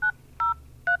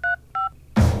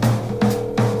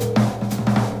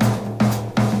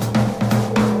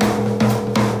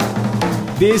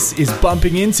This is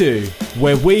Bumping Into,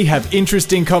 where we have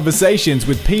interesting conversations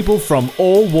with people from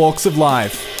all walks of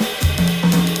life.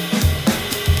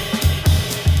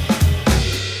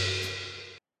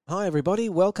 Hi everybody,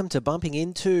 welcome to Bumping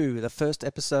Into, the first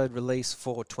episode release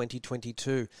for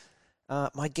 2022.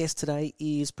 My guest today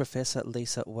is Professor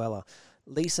Lisa Weller.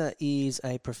 Lisa is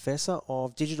a professor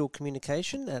of digital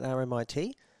communication at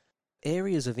RMIT.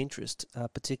 Areas of interest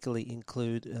particularly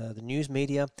include the news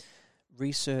media,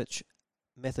 research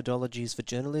methodologies for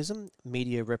journalism,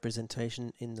 media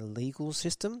representation in the legal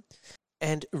system,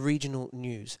 and regional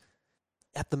news.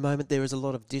 At the moment, there is a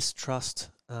lot of distrust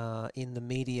in the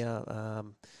media.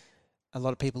 A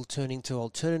lot of people turning to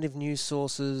alternative news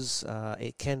sources.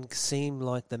 It can seem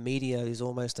like the media is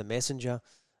almost a messenger,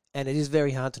 and it is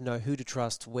very hard to know who to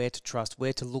trust, where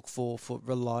to look for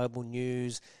reliable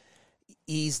news.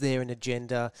 Is there an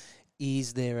agenda?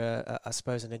 Is there, I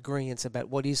suppose, an agreement about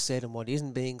what is said and what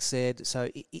isn't being said?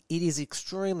 So it is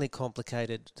extremely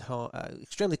complicated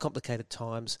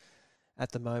times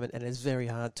at the moment, and it's very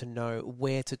hard to know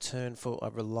where to turn for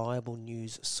a reliable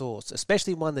news source,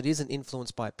 especially one that isn't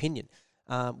influenced by opinion,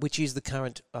 which is the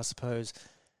current, I suppose,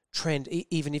 trend.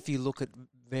 Even if you look at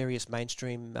various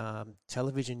mainstream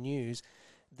television news,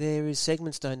 there is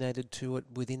segments donated to it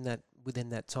within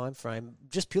that time frame,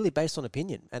 just purely based on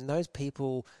opinion, and those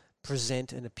people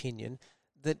present an opinion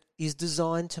that is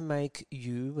designed to make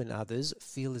you and others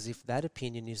feel as if that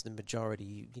opinion is the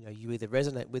majority. You either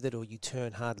resonate with it or you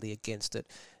turn hardly against it.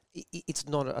 It's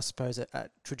not, I suppose, a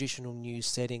traditional news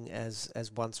setting as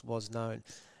once was known.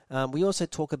 We also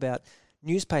talk about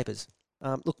newspapers.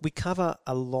 Look, we cover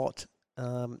a lot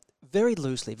very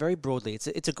loosely, very broadly. It's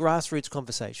a grassroots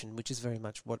conversation, which is very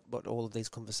much what all of these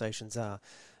conversations are.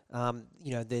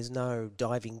 There's no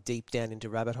diving deep down into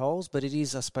rabbit holes, but it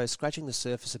is, I suppose, scratching the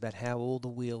surface about how all the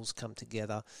wheels come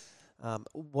together,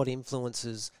 what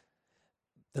influences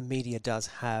the media does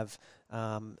have.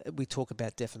 We talk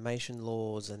about defamation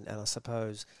laws and I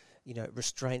suppose,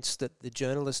 restraints that the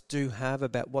journalists do have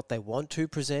about what they want to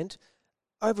present.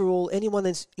 Overall, anyone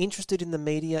that's interested in the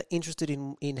media, interested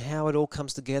in how it all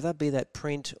comes together, be that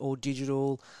print or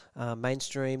digital,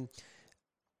 mainstream.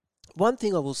 One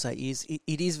thing I will say is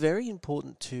it is very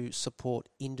important to support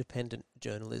independent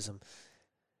journalism.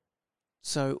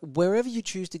 So wherever you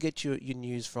choose to get your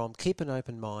news from, keep an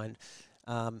open mind.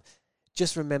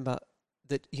 Just remember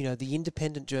that, the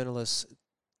independent journalists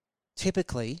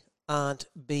typically aren't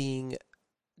being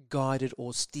guided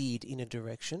or steered in a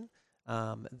direction.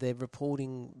 They're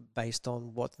reporting based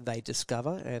on what they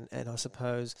discover, and I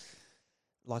suppose,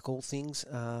 like all things,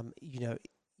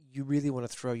 you really want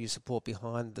to throw your support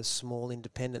behind the small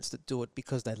independents that do it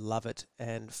because they love it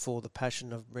and for the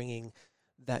passion of bringing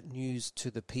that news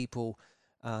to the people,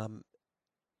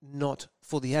 not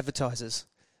for the advertisers.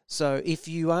 So if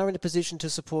you are in a position to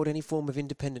support any form of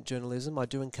independent journalism, I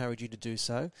do encourage you to do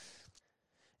so.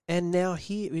 And now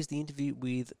here is the interview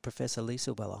with Professor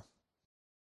Lisa Weller.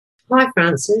 Hi,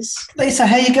 Francis. Lisa,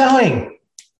 how are you going?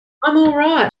 I'm all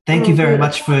right. Thank you very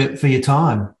much for your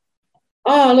time.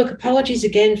 Oh, look, apologies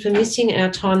again for missing our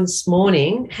time this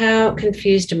morning. How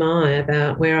confused am I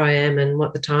about where I am and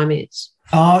what the time is?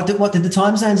 Oh, what did the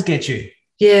time zones get you?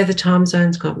 Yeah, the time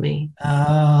zones got me.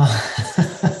 I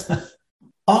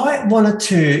wanted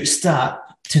to start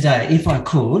today, if I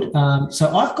could.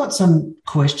 So I've got some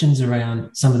questions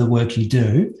around some of the work you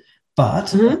do.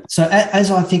 But So as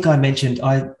I think I mentioned,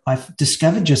 I've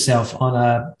discovered yourself on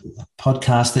a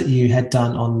podcast that you had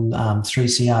done on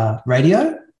 3CR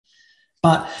radio.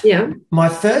 But yeah, my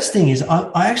first thing is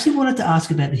I actually wanted to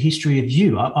ask about the history of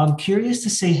you. I'm curious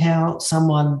to see how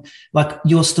someone, like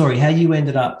your story, how you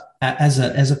ended up as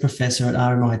a professor at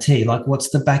RMIT. Like,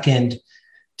 what's the back end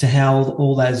to how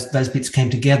all those bits came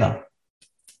together?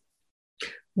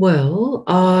 Well,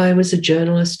 I was a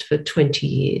journalist for 20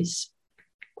 years.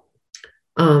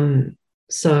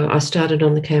 So I started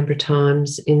on the Canberra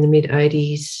Times in the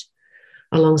mid-'80s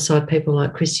alongside people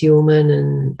like Chris Uhlmann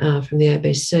and from the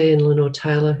ABC and Lenore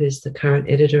Taylor, who's the current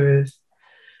editor of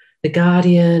The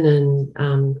Guardian,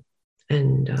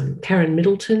 and Karen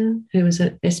Middleton, who was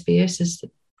at SBS as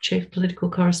the chief political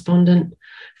correspondent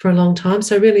for a long time.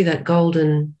 So really that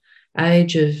golden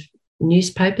age of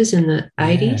newspapers in the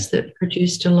 80s that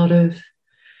produced a lot of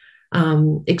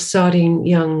exciting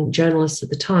young journalists at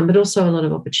the time, but also a lot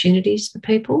of opportunities for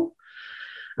people.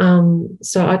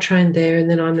 So I trained there, and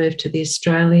then I moved to the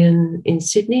Australian in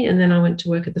Sydney, and then I went to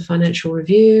work at the Financial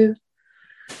Review.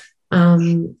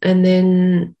 And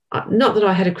then, not that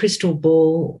I had a crystal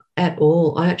ball at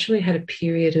all, I actually had a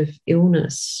period of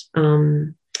illness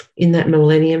in that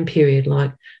millennium period,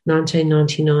 like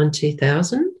 1999,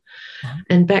 2000.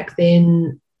 And back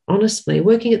then, honestly,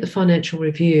 working at the Financial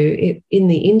Review, in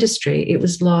the industry, it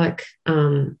was like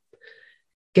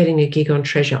getting a gig on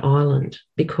Treasure Island,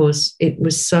 because it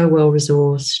was so well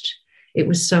resourced. It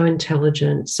was so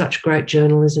intelligent. Such great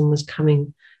journalism was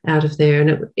coming out of there.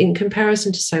 And in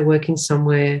comparison to, say, working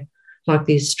somewhere like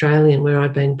the Australian, where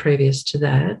I'd been previous to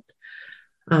that,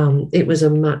 it was a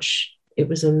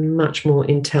much more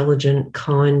intelligent,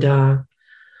 kinder,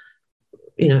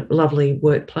 lovely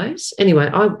workplace. Anyway,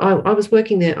 I was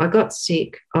working there. I got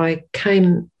sick. I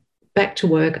came back to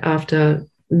work after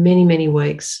many, many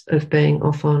weeks of being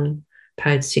off on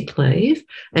paid sick leave,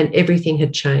 and everything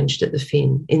had changed at the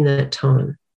Fin in that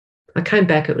time. I came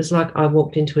back. It was like I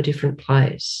walked into a different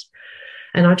place.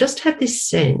 And I just had this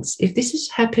sense, if this is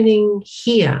happening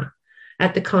here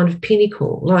at the kind of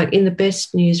pinnacle, like in the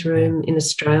best newsroom in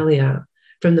Australia,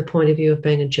 from the point of view of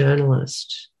being a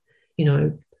journalist,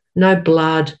 no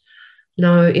blood,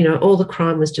 no, all the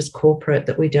crime was just corporate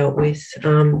that we dealt with.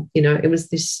 It was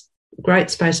this great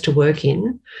space to work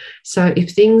in. So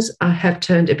if things have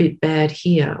turned a bit bad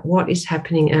here, what is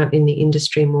happening out in the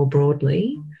industry more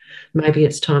broadly? Maybe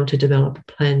it's time to develop a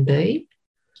plan B.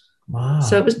 Wow.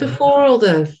 So it was before all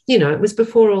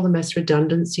the mass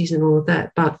redundancies and all of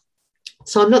that. But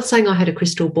so I'm not saying I had a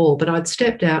crystal ball, but I'd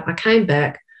stepped out, I came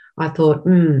back, I thought,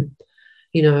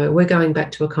 we're going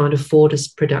back to a kind of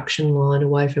Fordist production line,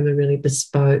 away from a really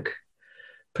bespoke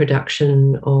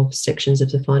production of sections of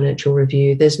the Financial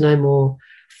Review. There's no more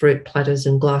fruit platters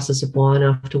and glasses of wine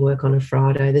after work on a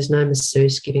Friday. There's no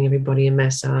masseuse giving everybody a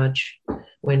massage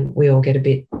when we all get a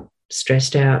bit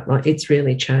stressed out. Like, it's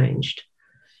really changed.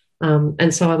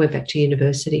 And so I went back to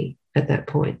university at that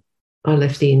point. I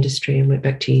left the industry and went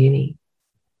back to uni.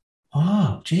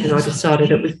 Oh, geez. And I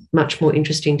decided it was much more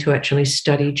interesting to actually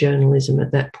study journalism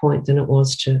at that point than it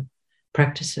was to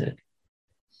practice it.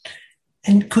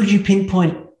 And could you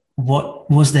pinpoint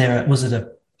what was there? Was it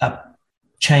a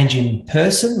change in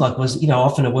person? Like,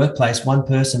 often a workplace, one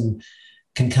person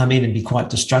can come in and be quite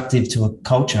destructive to a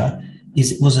culture.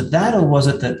 Was it that, or was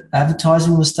it that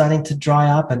advertising was starting to dry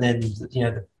up, and then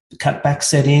the cutbacks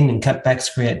set in, and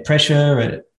cutbacks create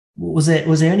pressure? Was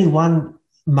there any one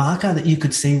marker that you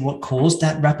could see what caused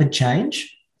that rapid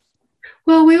change?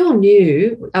 Well, we all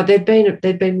knew there'd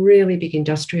been really big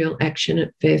industrial action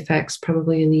at Fairfax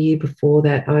probably in the year before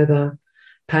that over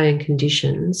pay and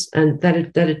conditions, and that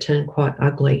had turned quite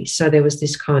ugly. So there was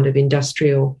this kind of the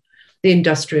industrial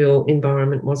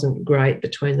environment wasn't great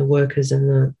between the workers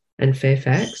and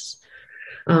Fairfax.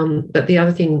 But the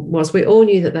other thing was, we all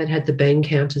knew that they'd had the bean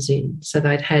counters in. So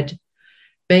they'd had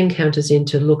bean counters in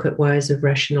to look at ways of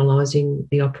rationalising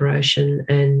the operation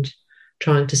and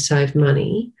trying to save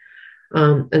money.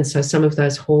 And so some of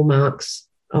those hallmarks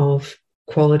of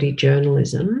quality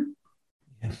journalism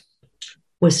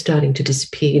were starting to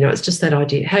disappear. It's just that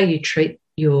idea, how you treat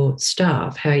your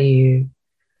staff, how you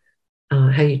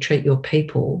treat your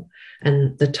people,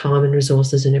 and the time and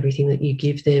resources and everything that you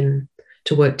give them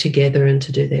to work together and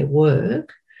to do their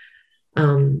work,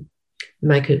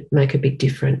 make a big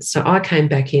difference. So I came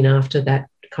back in after that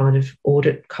kind of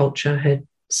audit culture had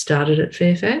started at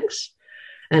Fairfax,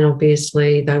 and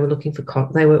obviously they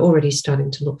were already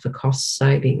starting to look for cost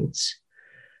savings.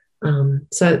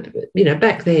 So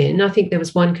back then, I think there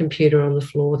was one computer on the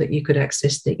floor that you could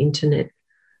access the internet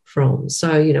from.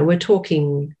 So we're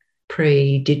talking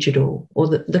pre-digital, or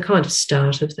the kind of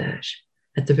start of that,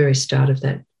 at the very start of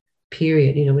that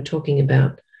period. We're talking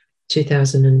about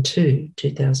 2002,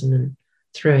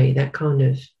 2003, that kind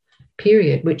of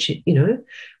period, which,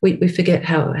 we forget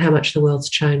how much the world's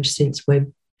changed since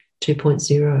Web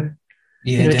 2.0.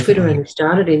 Yeah, Twitter only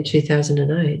started in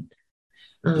 2008.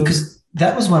 Because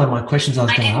that was one of my questions I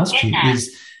was going to ask you,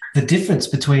 is the difference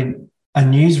between a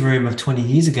newsroom of 20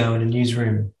 years ago and a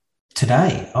newsroom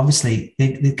today. Obviously,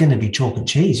 they're going to be chalk and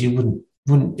cheese. You wouldn't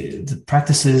the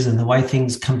practices and the way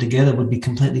things come together would be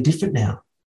completely different now.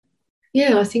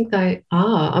 Yeah, I think they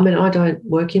are. I mean, I don't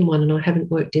work in one, and I haven't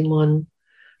worked in one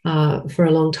for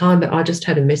a long time, but I just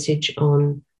had a message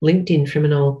on LinkedIn from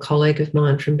an old colleague of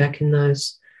mine from back in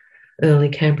those early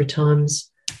Canberra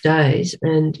Times days,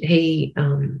 and he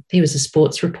was a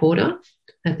sports reporter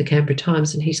at the Canberra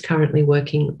Times, and he's currently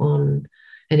working on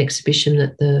an exhibition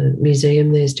that the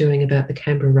museum there's doing about the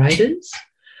Canberra Raiders.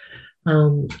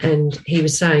 And he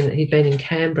was saying that he'd been in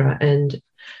Canberra, and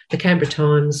the Canberra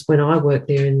Times, when I worked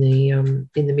there in the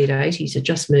mid-80s, had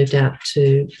just moved out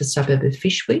to the suburb of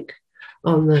Fyshwick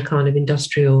on the kind of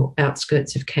industrial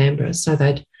outskirts of Canberra. So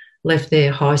they'd left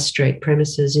their high street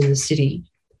premises in the city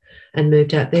and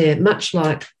moved out there, much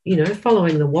like,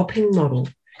 following the Wapping model,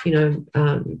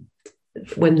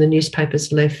 when the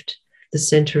newspapers left the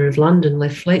centre of London,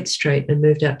 left Fleet Street and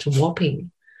moved out to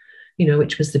Wapping,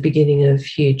 which was the beginning of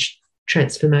huge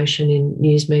transformation in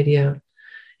news media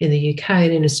in the UK.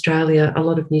 And in Australia, a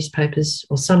lot of newspapers,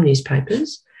 or some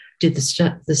newspapers, did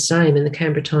the same, and the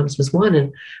Canberra Times was one.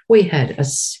 And we had a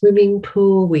swimming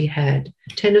pool, we had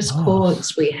tennis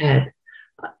courts, we had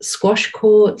squash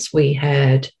courts, we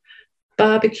had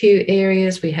barbecue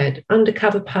areas, we had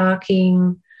undercover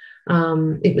parking.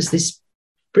 It was this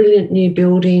brilliant new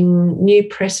building, new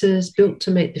presses built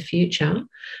to meet the future.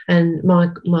 And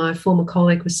my former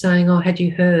colleague was saying, had you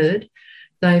heard?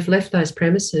 They've left those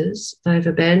premises, they've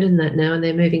abandoned that now, and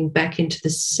they're moving back into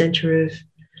the centre of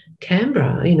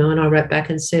Canberra, and I wrote back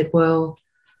and said, well,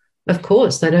 of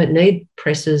course, they don't need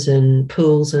presses and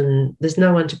pools, and there's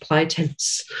no one to play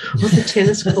tennis on the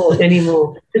tennis court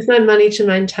anymore. There's no money to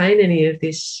maintain any of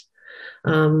this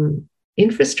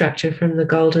infrastructure from the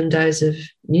golden days of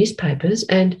newspapers.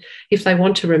 And if they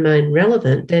want to remain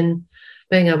relevant, then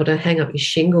being able to hang up your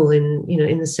shingle in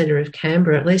the centre of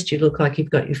Canberra, at least you look like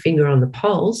you've got your finger on the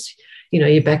pulse.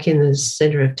 You're back in the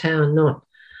centre of town, not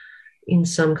in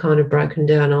some kind of broken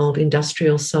down old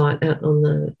industrial site out on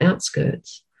the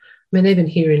outskirts. I mean, even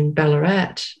here in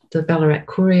Ballarat, the Ballarat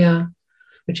Courier,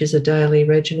 which is a daily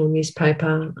regional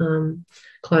newspaper,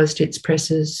 closed its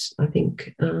presses, I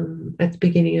think, at the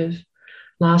beginning of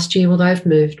last year. Well, they've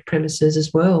moved premises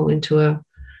as well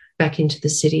back into the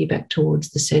city, back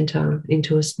towards the centre,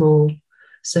 into a small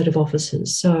set of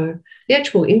offices. So the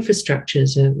actual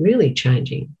infrastructures are really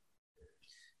changing.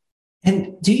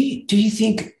 And do you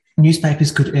think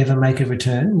newspapers could ever make a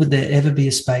return? Would there ever be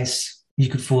a space you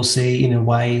could foresee in a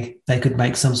way they could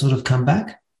make some sort of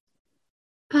comeback?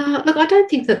 Look, I don't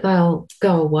think that they'll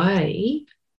go away,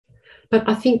 but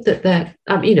I think that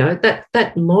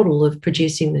model of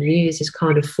producing the news is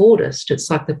kind of Fordist.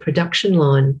 It's like the production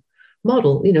line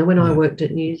model. When I worked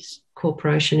at News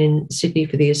Corporation in Sydney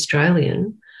for the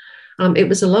Australian, it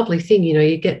was a lovely thing.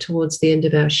 You get towards the end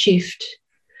of our shift,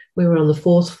 we were on the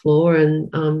 4th floor,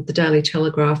 and the Daily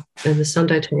Telegraph and the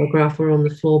Sunday Telegraph were on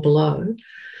the floor below.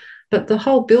 But the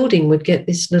whole building would get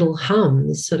this little hum,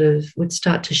 this sort of would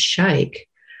start to shake.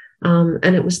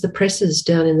 And it was the presses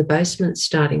down in the basement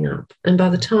starting up. And by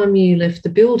the time you left the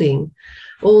building,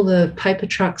 all the paper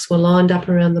trucks were lined up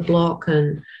around the block,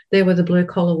 and there were the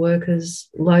blue-collar workers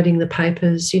loading the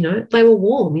papers. They were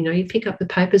warm. You pick up the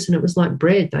papers and it was like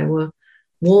bread. They were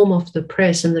warm off the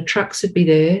press, and the trucks would be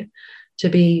there to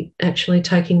be actually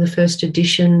taking the first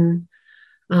edition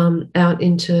out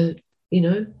into,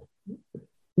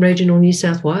 regional New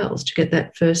South Wales to get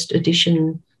that first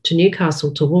edition to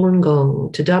Newcastle, to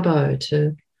Wollongong, to Dubbo,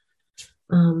 to,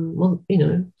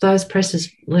 those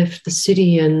presses left the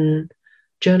city, and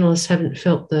journalists haven't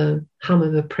felt the hum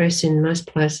of a press in most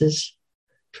places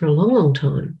for a long, long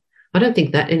time. I don't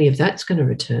think that any of that's going to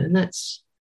return. That's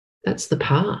the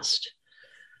past.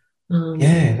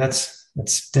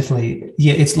 That's definitely,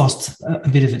 it's lost a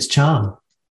bit of its charm.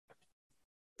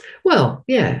 Well,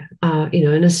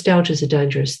 nostalgia is a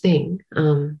dangerous thing.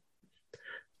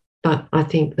 But I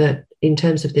think that in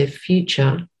terms of their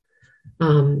future,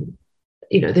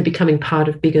 they're becoming part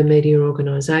of bigger media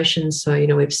organisations. So,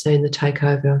 we've seen the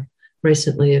takeover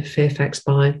recently of Fairfax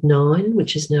by Nine,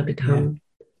 which has now become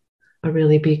a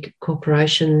really big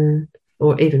corporation,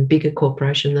 or even bigger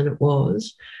corporation than it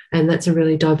was. And that's a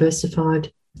really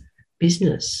diversified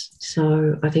business.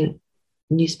 So I think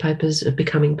newspapers are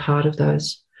becoming part of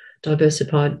those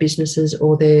diversified businesses,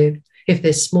 or if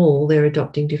they're small, they're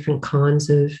adopting different kinds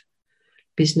of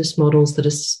business models that are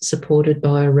supported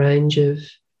by a range of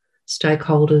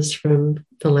stakeholders, from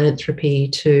philanthropy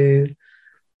to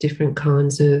different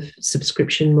kinds of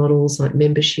subscription models like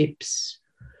memberships.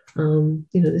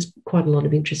 There's quite a lot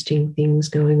of interesting things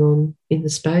going on in the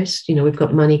space. We've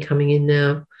got money coming in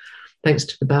now thanks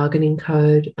to the bargaining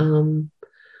code.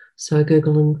 So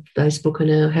Google and Facebook are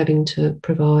now having to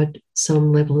provide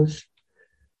some level of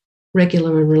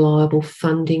regular and reliable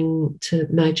funding to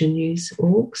major news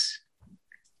orgs.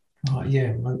 Oh,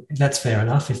 yeah, well, that's fair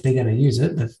enough. If they're going to use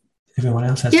it, everyone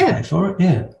else has to pay for it.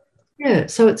 Yeah. Yeah,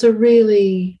 so it's a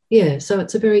very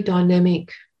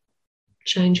dynamic,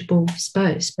 changeable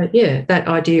space. But that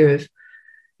idea of,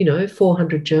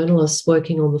 400 journalists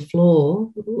working on the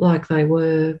floor like they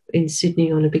were in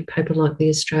Sydney on a big paper like The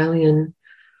Australian,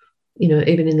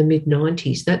 even in the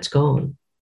mid-90s, that's gone.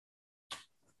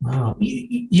 Wow.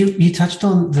 You touched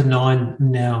on the Nine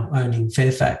now owning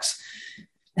Fairfax.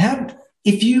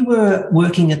 If you were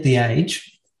working at The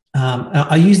Age,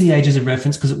 I use The Age as a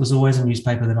reference because it was always a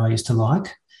newspaper that I used to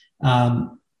like.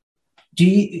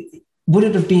 Would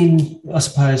it have been, I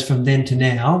suppose, from then to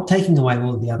now, taking away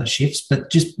all of the other shifts,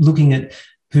 but just looking at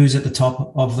who's at the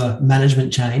top of the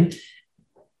management chain.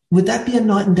 Would that be a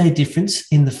night and day difference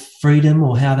in the freedom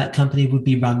or how that company would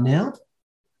be run now?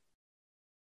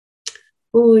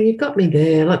 Oh, you've got me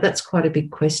there. Like, that's quite a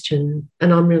big question.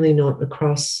 And I'm really not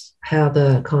across how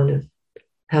the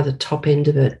top end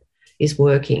of it is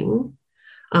working.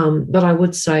 But I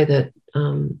would say that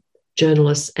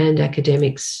journalists and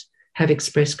academics have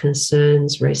expressed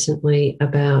concerns recently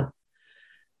about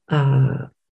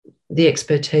the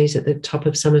expertise at the top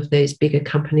of some of these bigger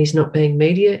companies not being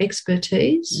media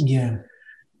expertise. Yeah.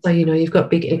 So, you've got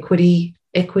big equity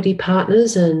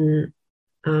partners and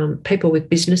people with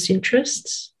business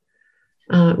interests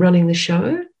running the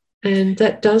show, and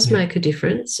that does make a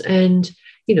difference. And,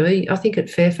 I think at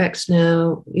Fairfax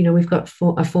now, we've got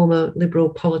a former Liberal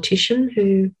politician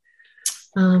who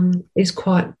is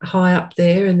quite high up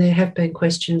there, and there have been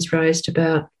questions raised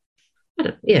about,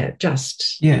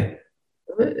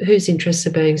 whose interests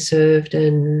are being served.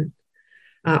 And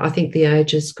I think The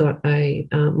Age has got a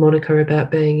moniker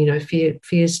about being,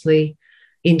 fiercely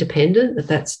independent.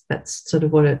 That's sort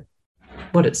of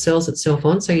what it sells itself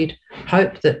on. So you'd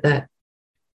hope that that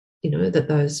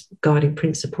those guiding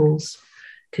principles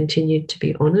continued to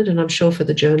be honoured. And I'm sure for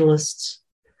the journalists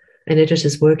and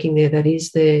editors working there, that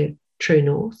is their true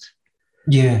north.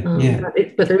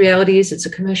 But the reality is it's a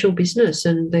commercial business,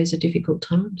 and these are difficult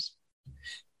times.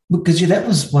 Because that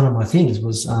was one of my things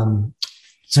was,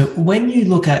 so when you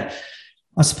look at,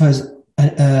 I suppose,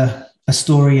 a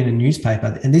story in a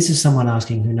newspaper, and this is someone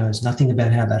asking who knows nothing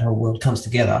about how that whole world comes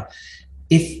together,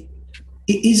 if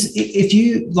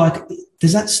you like,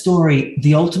 does that story,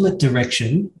 the ultimate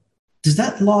direction, does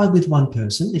that lie with one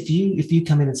person? If you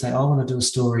come in and say, I want to do a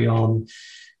story on,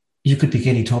 you could pick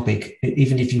any topic,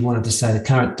 even if you wanted to say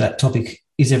that topic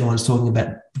is everyone's talking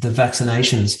about the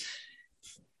vaccinations.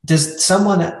 Does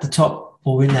someone at the top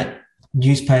or in that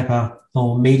newspaper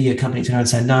or media company turn around and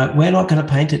say, no, we're not going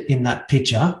to paint it in that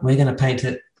picture. We're going to paint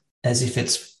it as if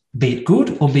it's, be it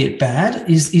good or be it bad?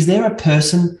 Is there a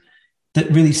person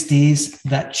that really steers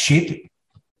that ship,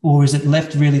 or is it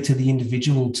left really to the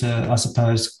individual to, I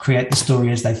suppose, create the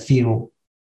story as they feel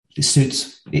it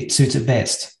suits it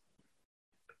best?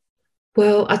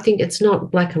 Well, I think it's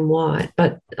not black and white,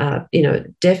 but,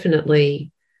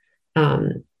 definitely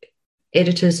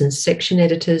editors and section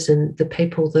editors and the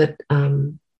people that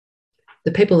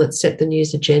set the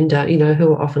news agenda,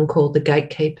 who are often called the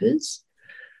gatekeepers,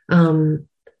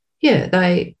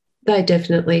 they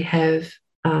definitely have,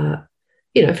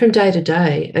 from day to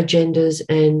day agendas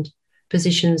and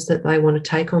positions that they want to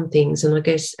take on things. And I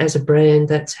guess as a brand,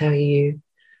 that's how you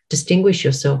distinguish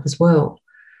yourself as well.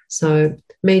 So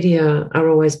media are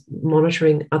always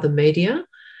monitoring other media.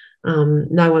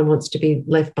 No one wants to be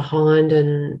left behind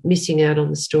and missing out on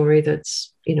the story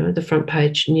that's, the front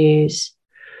page news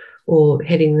or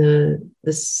heading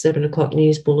the 7 o'clock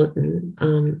news bulletin.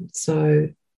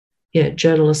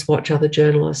 Journalists watch other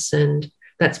journalists, and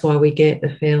that's why we get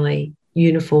a fairly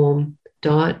uniform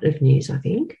diet of news, I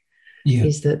think,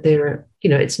 is that there are,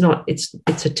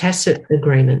 it's a tacit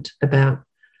agreement about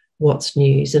what's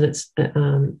news, and it's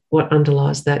what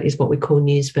underlies that is what we call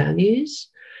news values,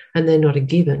 and they're not a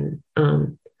given,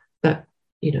 but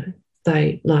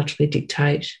they largely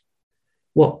dictate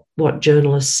what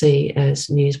journalists see as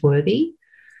newsworthy.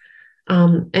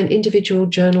 And individual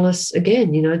journalists,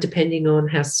 again, depending on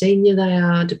how senior they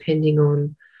are, depending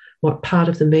on what part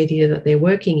of the media that they're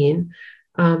working in,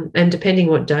 and depending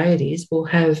what day it is, will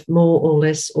have more or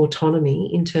less autonomy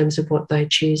in terms of what they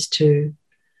choose to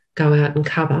go out and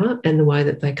cover and the way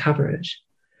that they cover it.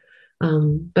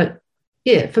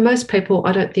 For most people,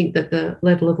 I don't think that the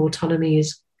level of autonomy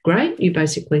is great. You're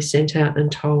basically sent out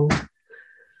and told,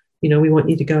 we want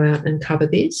you to go out and cover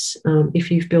this. If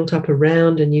you've built up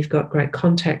around and you've got great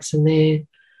contacts and they're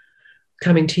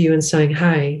coming to you and saying,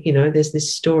 hey, there's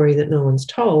this story that no one's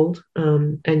told,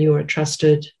 and you're a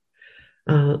trusted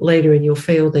leader in your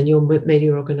field, then your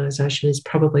media organisation is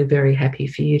probably very happy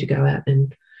for you to go out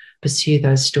and pursue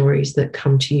those stories that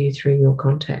come to you through your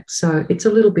contacts. So it's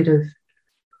a little bit of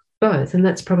both, and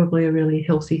that's probably a really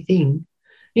healthy thing.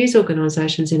 News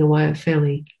organisations, in a way, are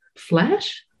fairly flat.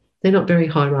 They're not very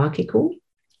hierarchical.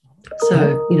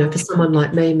 So, for someone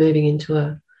like me moving into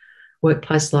a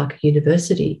workplace like a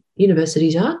university,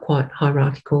 universities are quite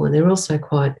hierarchical, and they're also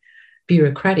quite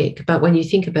bureaucratic. But when you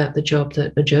think about the job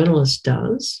that a journalist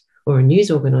does, or a news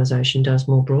organisation does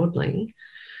more broadly,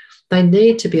 they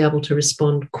need to be able to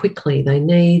respond quickly. They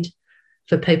need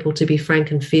for people to be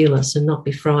frank and fearless and not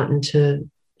be frightened to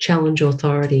challenge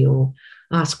authority or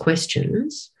ask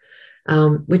questions,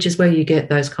 which is where you get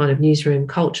those kind of newsroom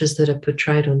cultures that are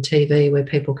portrayed on TV, where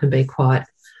people can be quite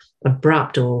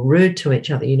abrupt or rude to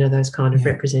each other, those kind of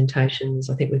representations.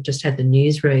 I think we've just had the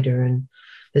newsreader, and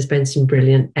there's been some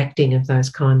brilliant acting of those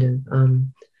kind of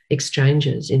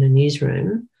exchanges in a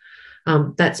newsroom.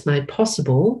 That's made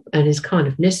possible and is kind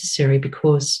of necessary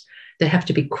because there have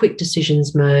to be quick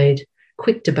decisions made,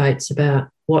 quick debates about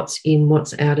what's in,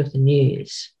 what's out of the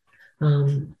news.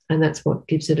 And that's what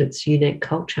gives it its unique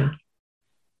culture.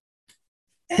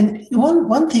 And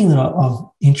one thing that I'm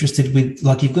interested with,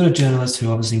 like you've got a journalist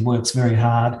who obviously works very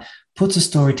hard, puts a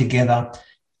story together,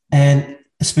 and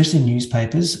especially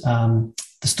newspapers, the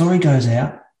story goes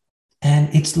out,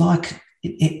 and it's like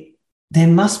there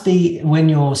must be, when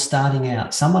you're starting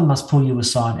out, someone must pull you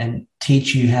aside and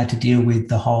teach you how to deal with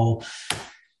the whole.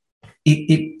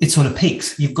 It sort of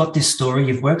peaks. You've got this story,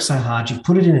 you've worked so hard, you've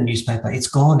put it in a newspaper, it's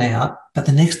gone out, but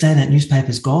the next day that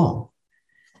newspaper's gone.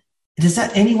 Does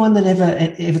that anyone that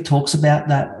ever talks about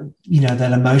that,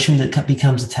 that emotion that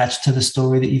becomes attached to the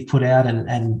story that you've put out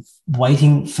and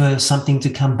waiting for something to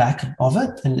come back of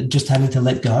it and just having to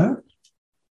let go?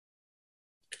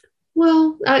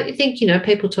 Well, I think,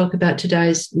 people talk about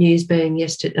today's news being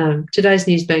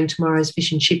tomorrow's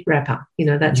fish and chip wrapper.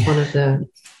 That's one of the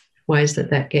ways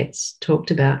that gets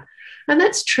talked about. And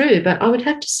that's true, but I would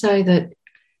have to say that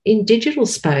in digital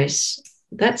space,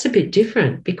 that's a bit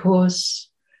different, because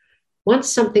once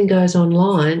something goes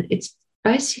online, it's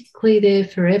basically there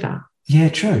forever. Yeah,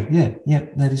 true. Yeah,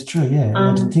 that is true. Yeah,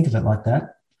 I didn't think of it like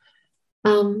that.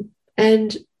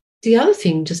 And the other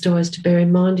thing just always to bear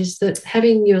in mind is that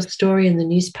having your story in the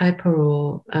newspaper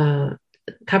or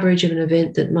coverage of an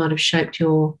event that might have shaped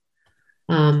your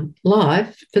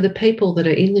life, for the people that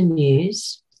are in the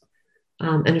news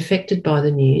and affected by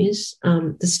the news,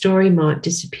 the story might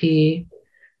disappear,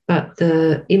 but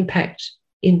the impact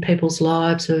in people's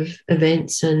lives of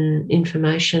events and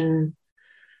information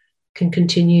can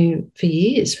continue for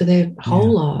years, for their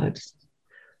whole lives.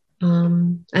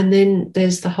 And then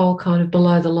there's the whole kind of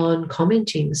below the line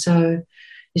commenting. So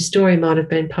your story might have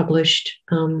been published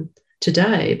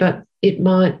today, but it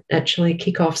might actually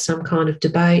kick off some kind of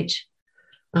debate,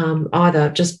 either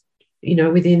just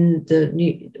within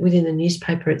the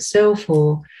newspaper itself,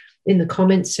 or in the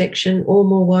comments section, or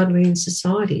more widely in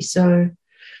society. So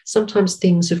sometimes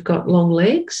things have got long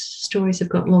legs, stories have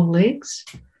got long legs,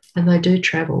 and they do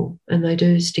travel and they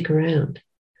do stick around.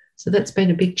 So that's been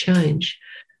a big change.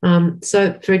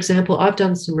 So, for example, I've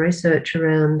done some research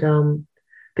around,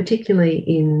 particularly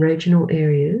in regional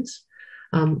areas,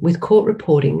 with court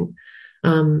reporting,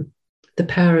 the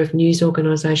power of news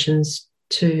organisations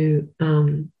to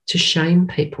shame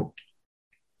people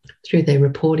through their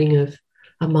reporting of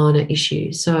a minor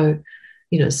issue. So,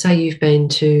 say you've been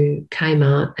to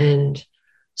Kmart and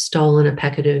stolen a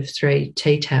packet of 3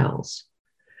 tea towels,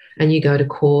 and you go to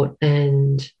court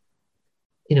and,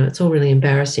 it's all really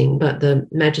embarrassing, but the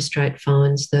magistrate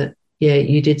finds that,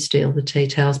 you did steal the tea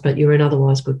towels, but you're an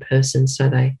otherwise good person, so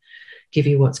they give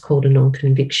you what's called a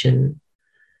non-conviction,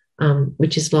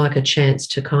 which is like a chance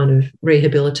to kind of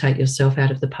rehabilitate yourself out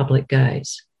of the public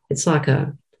gaze. It's like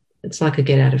a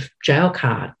get out of jail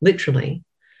card, literally.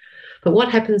 But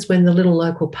what happens when the little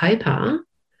local paper,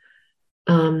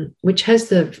 which has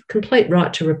the complete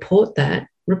right to reports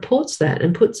that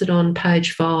and puts it on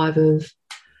page 5 of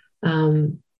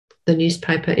the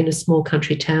newspaper in a small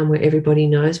country town where everybody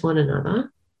knows one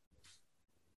another,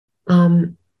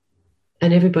 and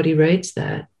everybody reads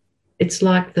that? It's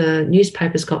like the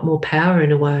newspaper's got more power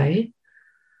in a way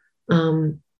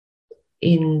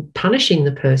in punishing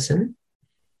the person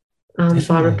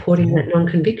by reporting that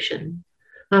non-conviction.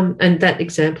 And that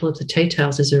example of the tea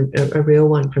towels is a real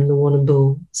one from the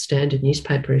Warrnambool Standard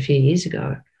newspaper a few years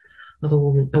ago. Of a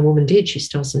woman did. She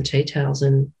stole some tea towels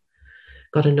and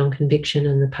got a non-conviction,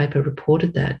 and the paper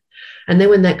reported that. And then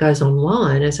when that goes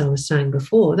online, as I was saying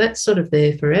before, that's sort of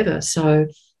there forever. So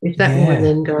if that woman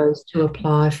then goes to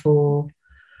apply for,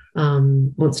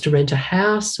 wants to rent a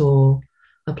house or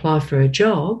apply for a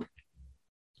job,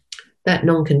 that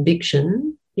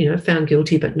non-conviction, found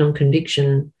guilty but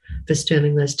non-conviction for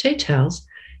stealing those tea towels,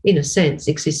 in a sense,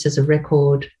 exists as a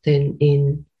record then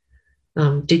in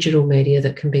digital media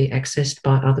that can be accessed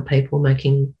by other people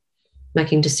making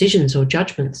decisions or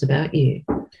judgments about you.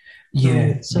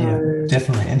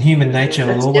 Definitely. And human nature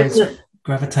will always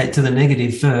gravitate to the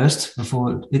negative first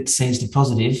before it sees the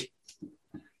positive.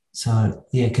 So,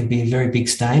 it can be a very big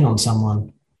stain on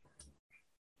someone.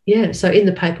 Yeah, so in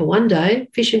the paper one day,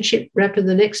 fish and chip wrapper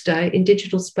the next day. In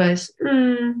digital space,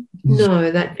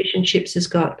 no, that fish and chips has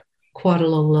got quite a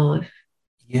long life.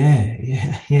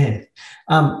 Yeah.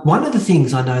 One of the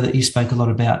things I know that you spoke a lot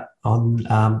about on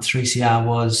 3CR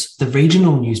was the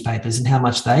regional newspapers and how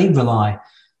much they rely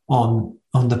on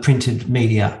on the printed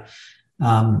media.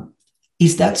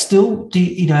 Is that still,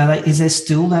 is there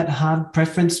still that hard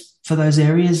preference for those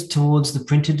areas towards the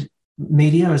printed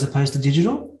media as opposed to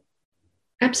digital?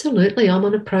 Absolutely. I'm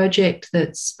on a project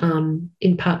that's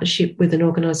in partnership with an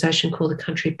organisation called the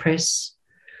Country Press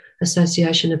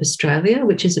Association of Australia,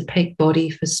 which is a peak body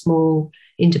for small,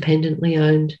 independently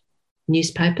owned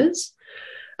newspapers.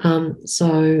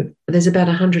 So there's about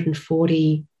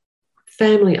 140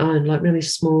 family-owned, like really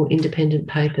small independent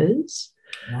papers.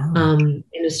 Wow.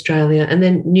 In Australia. And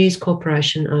then News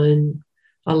Corporation own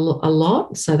a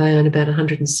lot. So they own about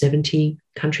 170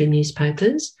 country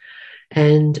newspapers.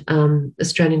 And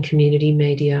Australian Community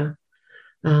Media,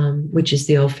 which is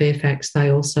the old Fairfax,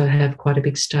 they also have quite a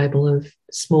big stable of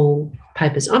small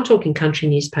papers. I'm talking country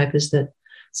newspapers that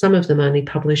some of them only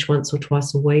publish once or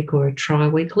twice a week or a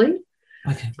tri-weekly.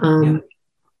 Okay.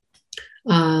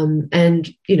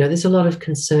 And, there's a lot of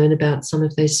concern about some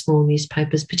of these small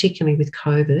newspapers, particularly with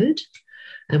COVID.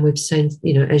 And we've seen,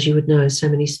 as you would know, so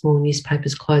many small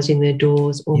newspapers closing their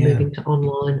doors or moving to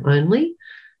online only,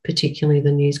 particularly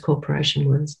the News Corporation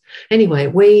ones. Anyway,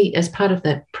 we, as part of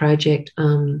that project,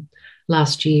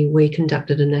 last year, we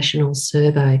conducted a national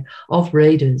survey of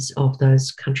readers of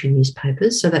those country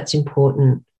newspapers. So that's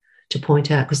important to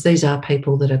point out because these are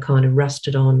people that are kind of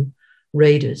rusted on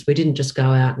readers. We didn't just go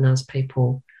out and ask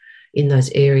people in those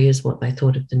areas what they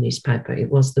thought of the newspaper. It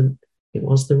was the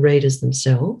readers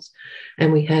themselves.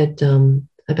 And we had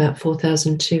about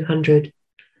 4,200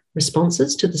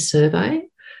 responses to the survey.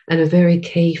 And a very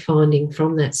key finding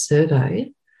from that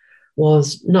survey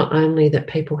was not only that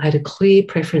people had a clear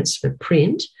preference for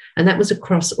print, and that was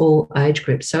across all age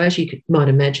groups. So as you might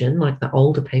imagine, like the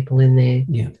older people in their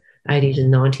 80s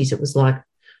and 90s, it was like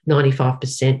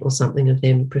 95% or something of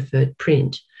them preferred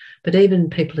print. But even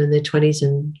people in their 20s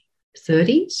and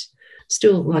 30s,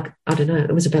 still like, I don't know,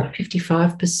 it was about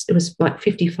 55%. It was like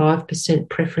 55%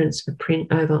 preference for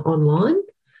print over online.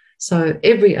 So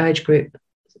every age group,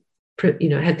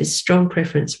 had this strong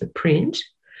preference for print.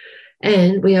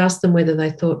 And we asked them whether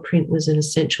they thought print was an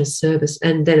essential service.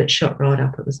 And then it shot right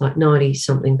up. It was like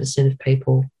 90-something% of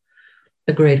people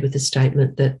agreed with the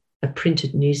statement that a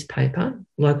printed newspaper,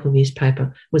 local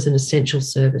newspaper, was an essential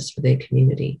service for their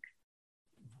community.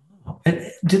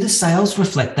 And do the sales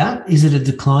reflect that? Is it a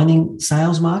declining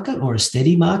sales market or a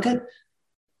steady market?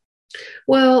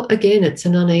 Well, again, it's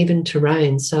an uneven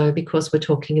terrain. So because we're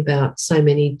talking about so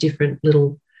many different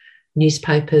little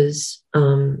newspapers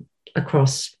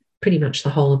across pretty much the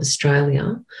whole of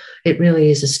Australia, it really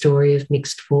is a story of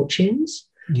mixed fortunes.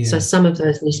 Yeah. So some of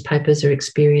those newspapers are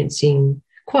experiencing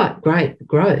quite great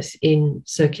growth in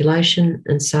circulation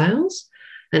and sales,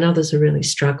 and others are really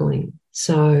struggling.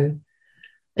 So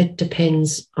it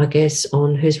depends, I guess,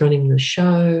 on who's running the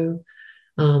show,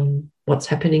 what's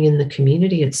happening in the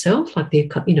community itself. Like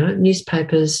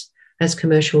newspapers as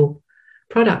commercial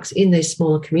products in these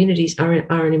smaller communities are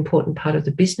an important part of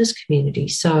the business community.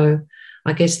 So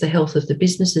I guess the health of the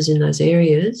businesses in those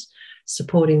areas,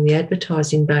 supporting the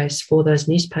advertising base for those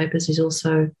newspapers is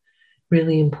also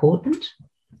really important.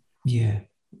 Yeah.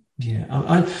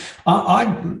 I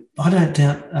don't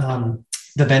doubt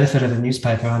the benefit of a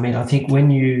newspaper. I mean, I think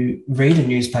when you read a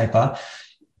newspaper,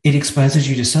 it exposes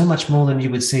you to so much more than you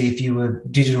would see if you were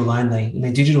digital only. I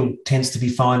mean, digital tends to be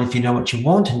fine if you know what you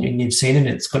want and you've seen it,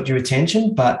 it's got your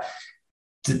attention, but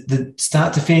the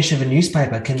start to finish of a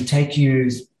newspaper can take you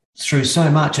through so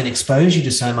much and expose you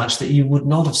to so much that you would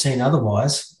not have seen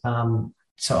otherwise. I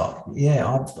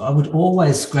would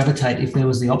always gravitate if there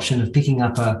was the option of picking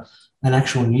up an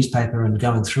actual newspaper and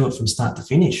going through it from start to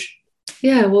finish.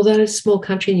 Yeah, well, those small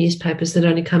country newspapers that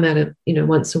only come out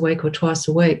once a week or twice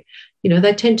a week,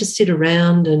 they tend to sit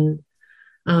around and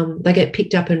they get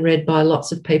picked up and read by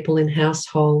lots of people in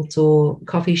households or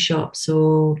coffee shops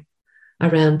or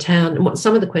around town. And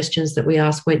some of the questions that we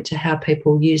asked went to how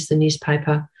people use the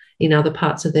newspaper in other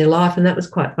parts of their life, and that was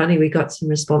quite funny. We got some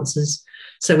responses.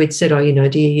 So we'd said,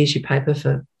 do you use your paper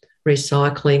for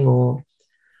recycling or,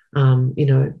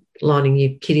 lining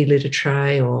your kitty litter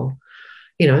tray or,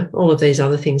 all of these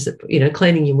other things that,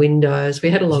 cleaning your windows. We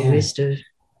had a long list of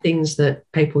things that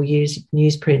people use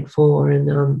newsprint for,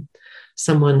 and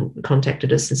someone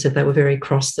contacted us and said they were very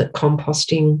cross that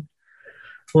composting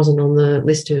wasn't on the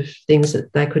list of things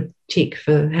that they could tick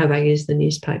for how they use the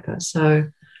newspaper. So,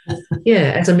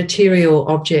 as a material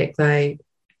object,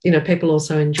 people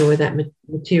also enjoy that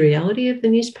materiality of the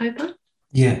newspaper.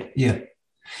 Yeah.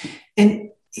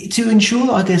 And to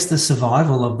ensure, I guess, the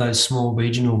survival of those small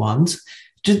regional ones,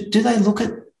 do they look at,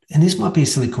 and this might be a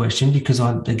silly question because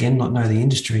I, again, not know the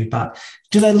industry, but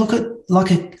do they look at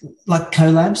like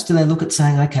collabs? Do they look at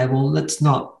saying, okay, well, let's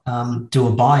not do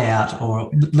a buyout,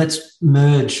 or let's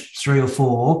merge 3 or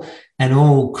 4 and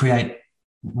all create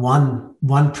one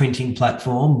printing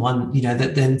platform, one, you know,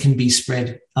 that then can be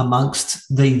spread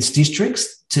amongst these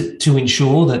districts to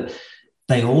ensure that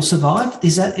they all survive.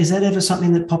 Is that ever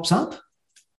something that pops up?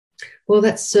 Well,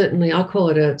 that's certainly, I call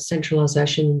it a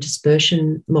centralisation and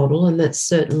dispersion model, and that's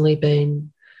certainly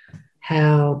been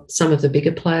how some of the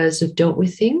bigger players have dealt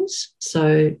with things.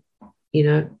 So, you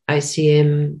know,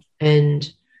 ACM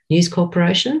and News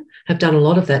Corporation have done a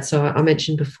lot of that. So I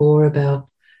mentioned before about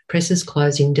presses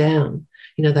closing down.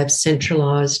 You know, they've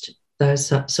centralised those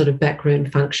sort of backroom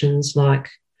functions like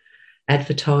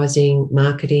advertising,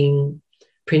 marketing,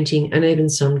 printing, and even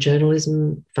some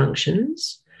journalism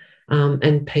functions.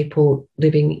 And people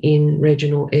living in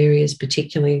regional areas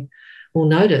particularly will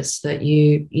notice that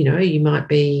you might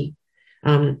be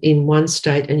in one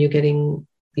state and you're getting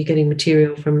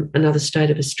material from another state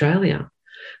of Australia.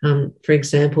 For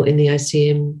example, in the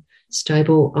ACM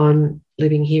stable, I'm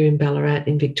living here in Ballarat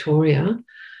in Victoria,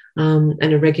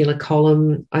 and a regular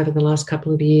column over the last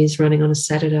couple of years running on a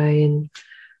Saturday in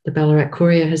the Ballarat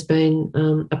Courier has been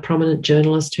a prominent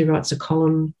journalist who writes a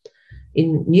column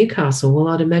in Newcastle. Well,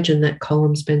 I'd imagine that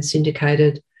column's been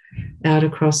syndicated out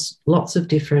across lots of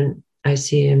different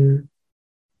ACM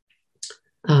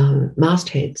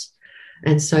mastheads.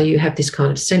 And so you have this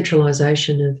kind of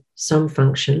centralisation of some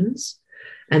functions,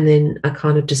 and then a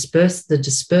kind of the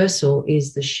dispersal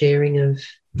is the sharing of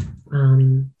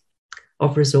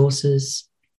resources,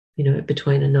 you know,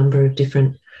 between a number of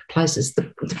different places.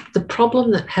 The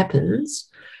problem that happens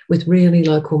with really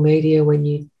local media when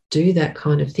you do that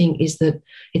kind of thing is that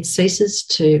it ceases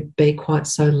to be quite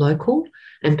so local,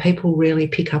 and people really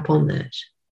pick up on that.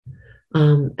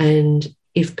 And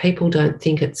if people don't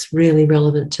think it's really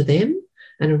relevant to them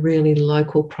and a really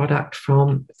local product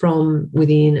from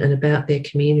within and about their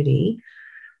community,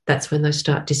 that's when they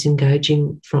start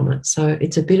disengaging from it. So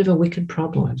it's a bit of a wicked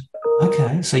problem.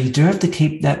 Okay, so you do have to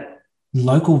keep that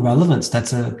local relevance.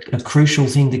 That's a crucial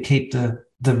thing to keep the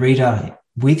reader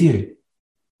with you.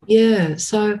 Yeah,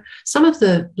 so some of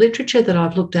the literature that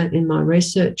I've looked at in my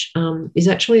research is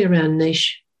actually around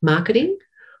niche marketing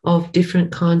of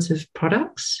different kinds of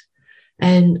products.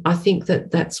 And I think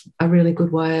that that's a really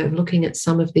good way of looking at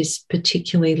some of this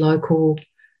particularly local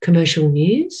commercial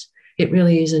news. It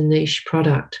really is a niche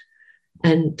product.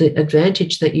 And the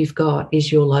advantage that you've got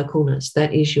is your localness.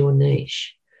 That is your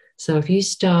niche. So if you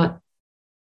start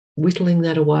whittling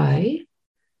that away,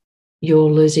 you're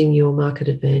losing your market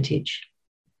advantage.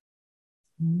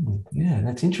 Yeah,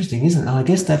 that's interesting, isn't it? And I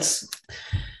guess that's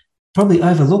probably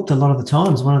overlooked a lot of the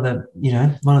times. One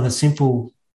of the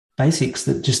simple basics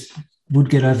that just would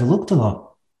get overlooked a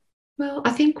lot. Well,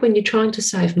 I think when you're trying to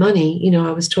save money, you know,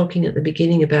 I was talking at the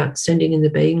beginning about sending in the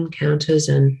bean counters,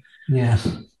 and yeah,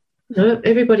 you know,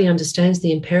 everybody understands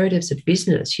the imperatives of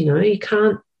business. You know, you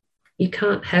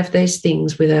can't have these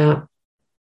things without,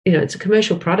 you know, it's a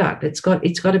commercial product. It's got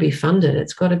to be funded.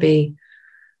 It's got to be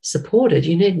supported.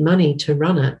 You need money to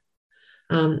run it.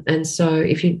 And so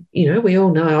if you know, we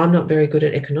all know, I'm not very good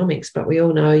at economics, but we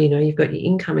all know, you know, you've got your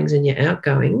incomings and your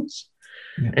outgoings.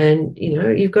 Yeah. And, you know,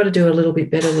 you've got to do a little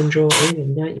bit better than draw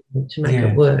even, don't you, to make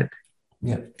it work.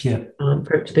 Yeah.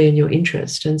 For it to be in your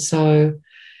interest. And so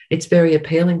it's very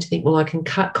appealing to think, well, I can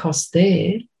cut costs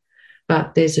there,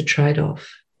 but there's a trade-off.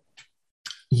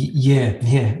 Yeah,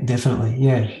 definitely.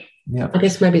 Yeah. I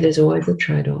guess maybe there's always a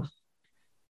trade-off.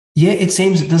 Yeah, it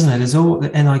seems, doesn't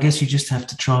it? And I guess you just have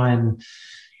to try and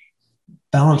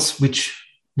balance which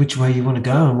way you want to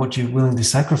go and what you're willing to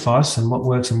sacrifice and what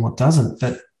works and what doesn't.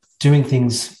 But doing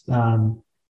things,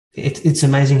 it's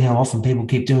amazing how often people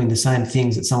keep doing the same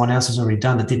things that someone else has already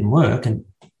done that didn't work, and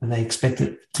they expect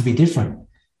it to be different.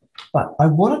 But I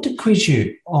wanted to quiz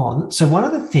you on, so one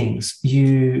of the things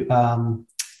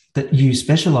that you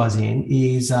specialise in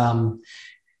is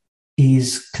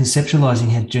conceptualising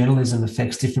how journalism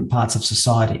affects different parts of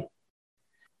society.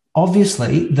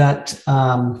 Obviously, that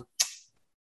I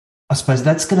suppose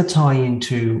that's going to tie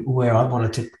into where I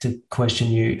wanted to question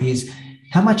you is,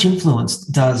 how much influence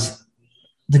does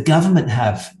the government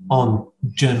have on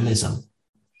journalism?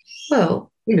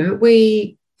 Well, you know,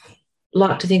 we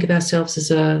like to think of ourselves as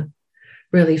a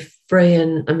really free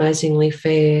and amazingly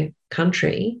fair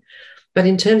country, but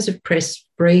in terms of press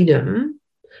freedom,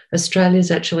 Australia's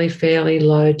actually fairly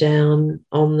low down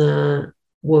on the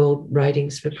world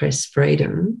ratings for press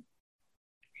freedom.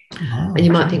 Oh, and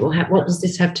you might think, well, what does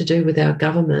this have to do with our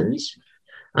government?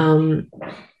 And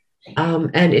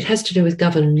it has to do with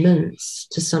governments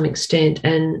to some extent,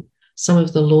 and some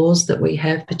of the laws that we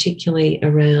have, particularly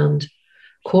around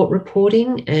court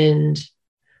reporting and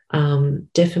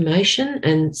defamation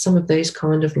and some of these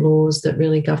kind of laws that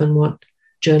really govern what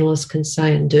journalists can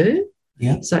say and do.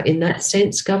 Yeah. So in that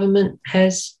sense, government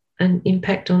has an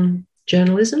impact on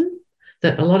journalism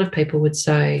that a lot of people would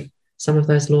say some of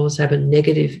those laws have a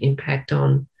negative impact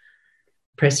on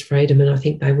press freedom, and I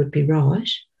think they would be right.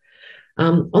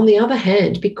 On the other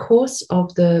hand, because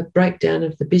of the breakdown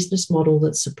of the business model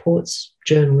that supports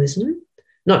journalism,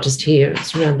 not just here,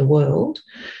 it's around the world,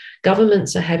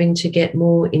 governments are having to get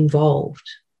more involved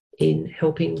in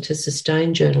helping to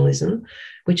sustain journalism,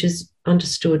 which is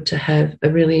understood to have a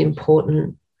really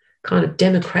important kind of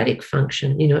democratic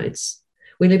function. You know,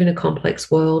 we live in a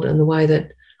complex world, and the way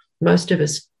that most of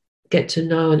us get to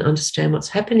know and understand what's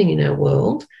happening in our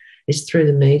world is through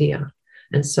the media.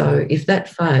 And so if that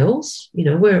fails, you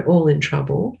know, we're all in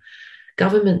trouble.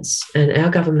 Governments, and our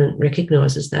government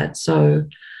recognises that. So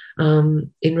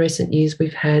in recent years,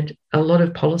 we've had a lot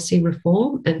of policy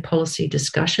reform and policy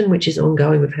discussion, which is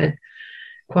ongoing. We've had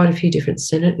quite a few different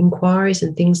Senate inquiries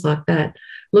and things like that,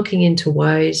 looking into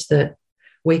ways that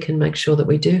we can make sure that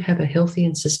we do have a healthy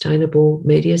and sustainable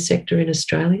media sector in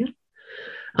Australia.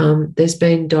 There's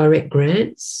been direct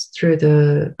grants through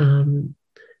the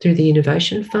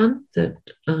Innovation Fund that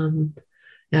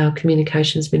our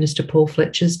Communications Minister Paul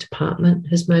Fletcher's department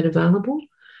has made available.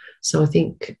 So I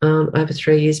think over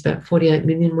 3 years, about 48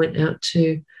 million went out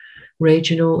to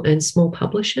regional and small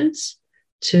publishers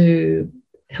to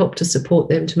help to support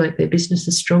them to make their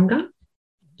businesses stronger.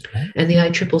 And the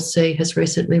ACCC has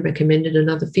recently recommended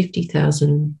another 50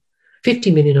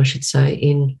 million, I should say,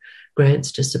 in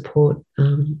grants to support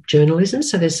journalism.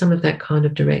 So there's some of that kind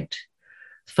of direct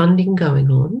funding going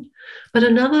on. But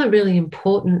another really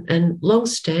important and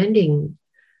long-standing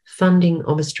funding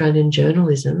of Australian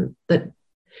journalism that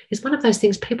is one of those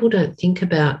things people don't think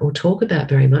about or talk about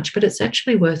very much, but it's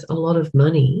actually worth a lot of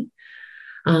money,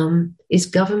 is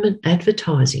government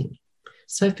advertising.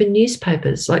 So for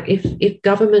newspapers, like if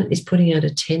government is putting out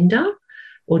a tender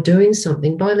or doing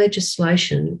something, by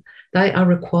legislation, they are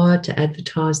required to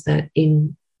advertise that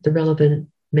in the relevant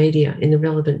media, in the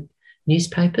relevant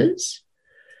newspapers.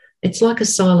 It's like a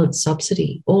silent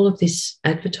subsidy, all of this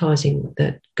advertising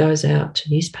that goes out to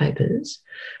newspapers.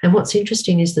 And what's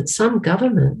interesting is that some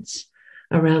governments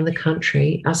around the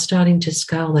country are starting to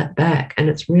scale that back, and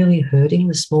it's really hurting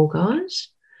the small guys.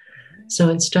 So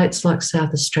in states like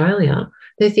South Australia,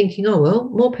 they're thinking, oh, well,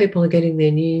 more people are getting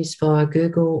their news via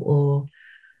Google or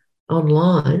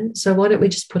online, so why don't we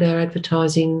just put our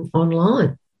advertising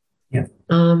online? Yeah.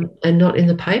 And not in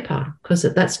the paper, because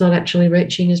that's not actually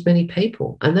reaching as many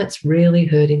people, and that's really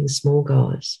hurting the small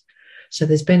guys. So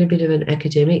there's been a bit of an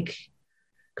academic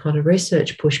kind of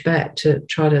research pushback to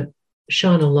try to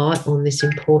shine a light on this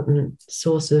important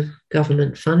source of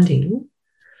government funding,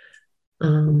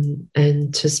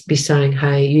 and to be saying,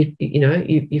 hey,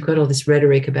 you've got all this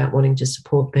rhetoric about wanting to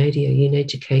support media. You need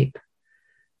to keep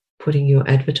putting your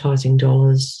advertising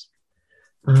dollars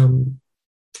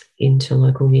into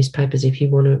local newspapers if you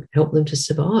want to help them to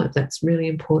survive. That's a really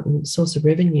important source of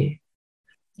revenue.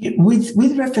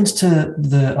 With reference to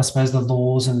the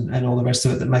laws and all the rest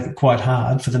of it that make it quite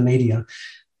hard for the media,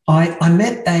 I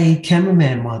met a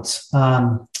cameraman once,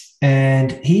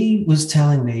 and he was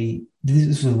telling me, this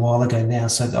was a while ago now,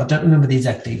 so I don't remember the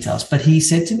exact details, but he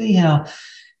said to me how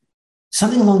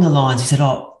something along the lines, he said,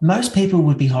 most people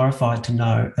would be horrified to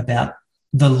know about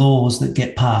the laws that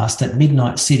get passed at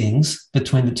midnight sittings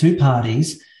between the two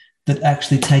parties that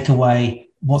actually take away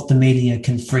what the media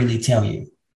can freely tell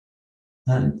you.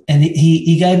 And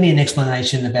he gave me an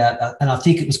explanation about, and I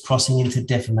think it was crossing into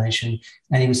defamation,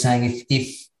 and he was saying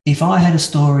if I had a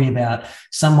story about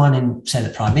someone in, say, the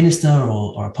Prime Minister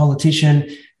or a politician,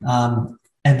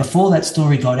 and before that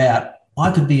story got out,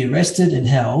 I could be arrested and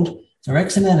held for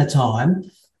X amount of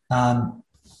time,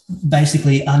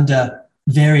 basically under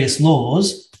various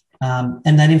laws,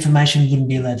 and that information wouldn't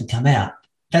be allowed to come out.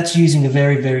 That's using a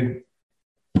very, very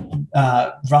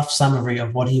rough summary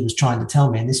of what he was trying to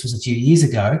tell me, and this was a few years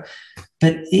ago.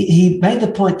 But he made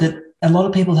the point that a lot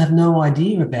of people have no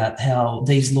idea about how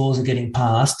these laws are getting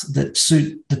passed that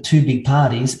suit the two big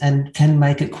parties and can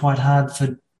make it quite hard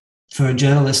for a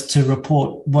journalist to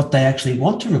report what they actually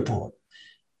want to report.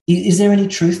 Is there any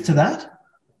truth to that?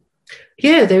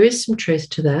 Yeah, there is some truth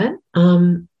to that.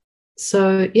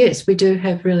 So, yes, we do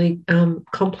have really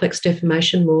complex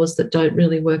defamation laws that don't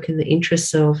really work in the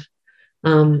interests of,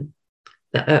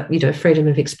 freedom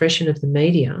of expression of the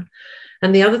media.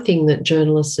 And the other thing that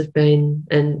journalists have been,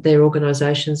 and their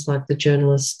organisations like the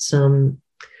Journalists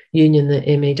Union, the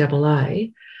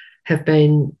MEAA, have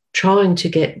been trying to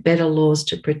get better laws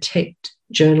to protect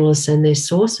journalists and their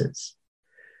sources.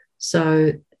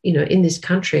 So in this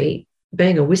country,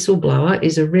 being a whistleblower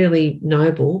is a really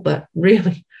noble but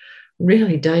really,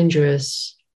 really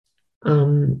dangerous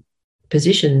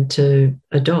position to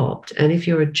adopt. And if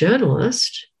you're a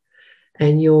journalist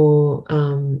and you've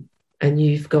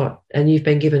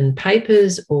been given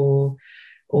papers or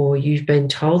you've been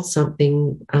told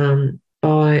something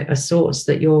by a source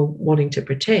that you're wanting to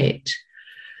protect.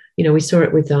 We saw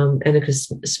it with Annika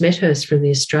Smethurst from The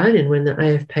Australian when the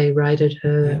AFP raided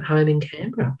her home in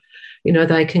Canberra.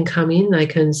 They can come in, they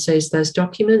can seize those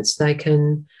documents, they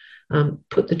can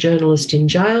put the journalist in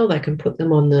jail, they can put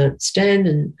them on the stand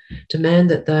and demand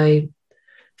that they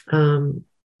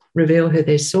reveal who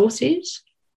their source is.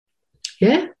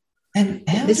 Yeah. And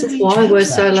this is why we're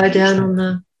so low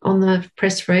down on the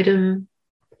press freedom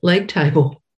league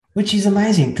table. Which is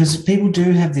amazing, because people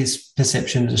do have this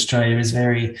perception that Australia is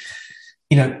very,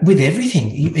 with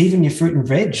everything, even your fruit and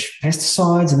veg,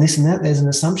 pesticides and this and that, there's an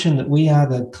assumption that we are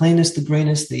the cleanest, the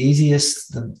greenest, the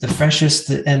easiest, the freshest,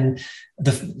 and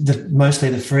the mostly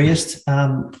the freest.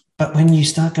 But when you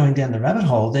start going down the rabbit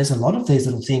hole, there's a lot of these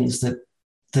little things that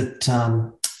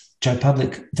Joe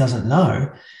Public doesn't know.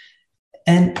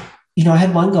 And, I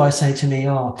had one guy say to me,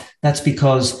 that's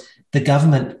because the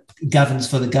government governs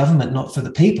for the government, not for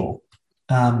the people.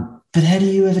 But how do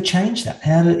you ever change that?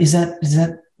 Is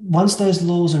that once those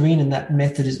laws are in and that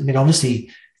method is,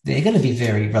 obviously they're going to be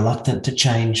very reluctant to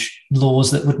change laws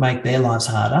that would make their lives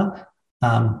harder.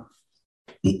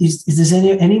 Is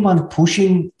there anyone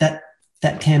pushing that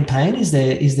campaign? Is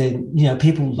there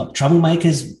people like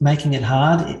troublemakers making it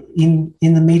hard in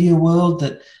the media world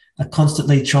that are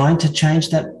constantly trying to change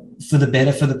that for the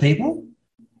better for the people?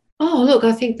 Oh, look,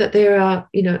 I think that there are,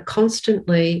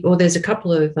 constantly, or there's a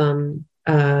couple of kind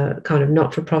of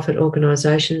not-for-profit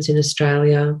organisations in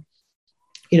Australia,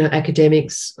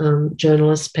 academics,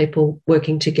 journalists, people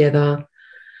working together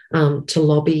to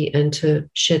lobby and to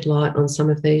shed light on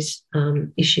some of these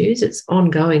issues. It's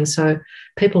ongoing. So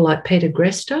people like Peter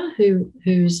Grester,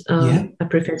 who's a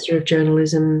professor of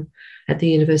journalism at the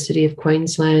University of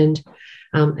Queensland,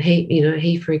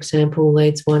 he, for example,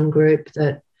 leads one group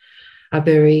that are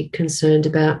very concerned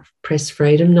about press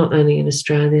freedom, not only in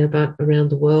Australia but around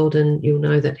the world. And you'll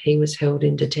know that he was held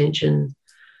in detention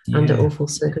under awful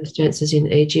circumstances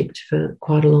in Egypt for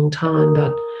quite a long time.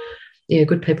 But,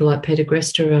 good people like Peter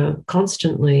Grester are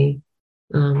constantly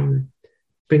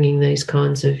bringing these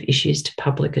kinds of issues to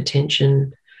public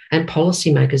attention and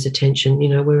policymakers' attention,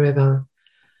 wherever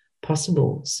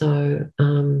possible. So,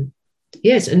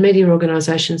 yes, and media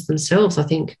organisations themselves, I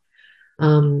think,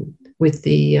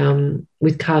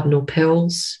 with Cardinal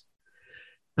Pell's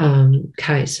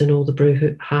case and all the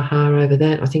brouhaha over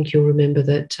that, I think you'll remember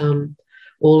that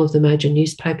all of the major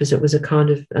newspapers, it was a kind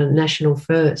of a national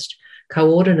first,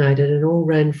 coordinated, and all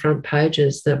ran front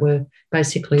pages that were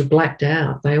basically blacked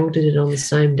out. They all did it on the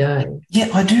same day. Yeah,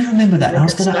 I do remember that. I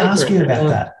was going to ask you about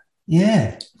that.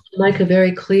 Yeah. Make a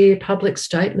very clear public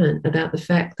statement about the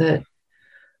fact that,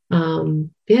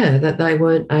 that they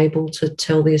weren't able to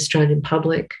tell the Australian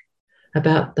public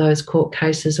about those court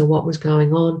cases or what was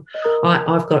going on.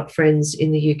 I've got friends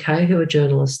in the UK who are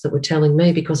journalists that were telling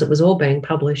me, because it was all being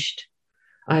published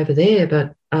over there,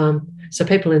 but so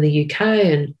people in the UK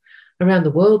and around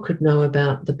the world could know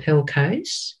about the Pell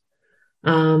case,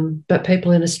 but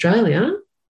people in Australia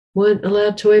weren't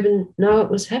allowed to even know it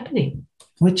was happening.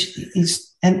 Which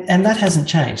is, and that hasn't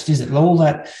changed, is it? All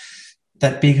that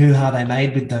big hoo-ha they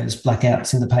made with those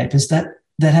blackouts in the papers, that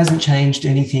hasn't changed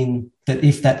anything, that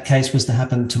if that case was to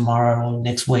happen tomorrow or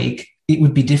next week, it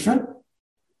would be different?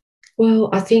 Well,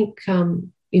 I think,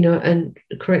 and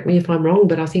correct me if I'm wrong,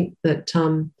 but I think that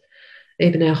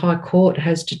even our High Court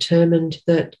has determined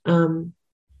that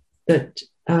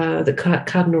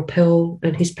Cardinal Pell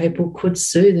and his people could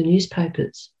sue the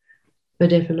newspapers for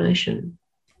defamation.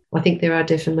 I think there are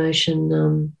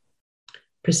defamation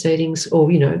proceedings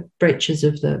or, breaches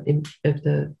of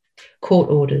the court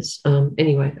orders.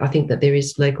 Anyway, I think that there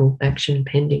is legal action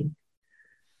pending.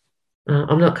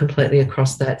 I'm not completely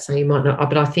across that, so you might not,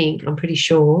 but I'm pretty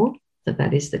sure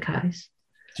that is the case.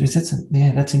 Jeez,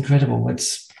 that's incredible.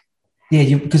 It's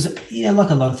because like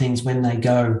a lot of things, when they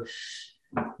go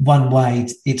one way,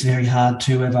 it's very hard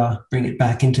to ever bring it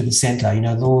back into the centre.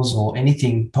 Laws or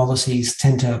anything, policies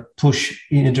tend to push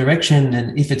in a direction,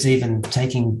 and if it's even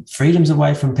taking freedoms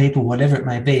away from people, whatever it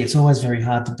may be, it's always very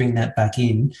hard to bring that back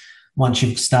in once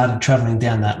you've started travelling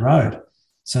down that road.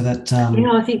 So that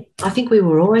I think we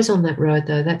were always on that road,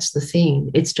 though. That's the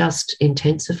thing. It's just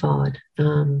intensified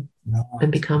and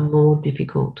become more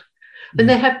difficult. And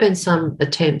there have been some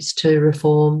attempts to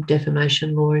reform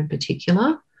defamation law in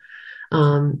particular.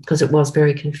 because it was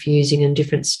very confusing and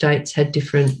different states had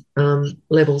different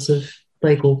levels of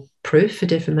legal proof for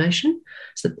defamation.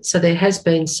 So there has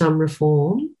been some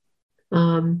reform,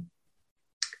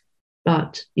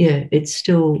 but yeah, it's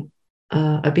still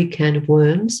a big can of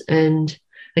worms. And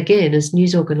again, as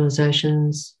news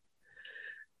organisations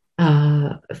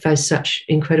face such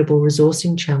incredible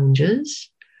resourcing challenges,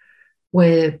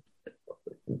 where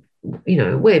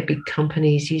big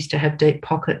companies used to have deep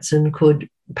pockets and could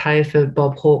pay for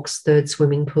Bob Hawke's third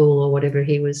swimming pool or whatever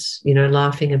he was,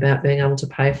 laughing about being able to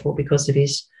pay for because of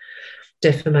his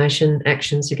defamation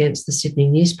actions against the Sydney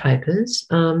newspapers.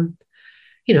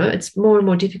 It's more and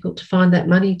more difficult to find that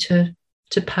money to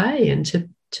pay and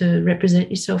to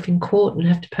represent yourself in court and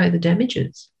have to pay the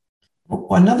damages.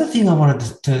 Another thing I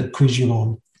wanted to quiz you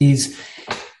on is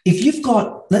if you've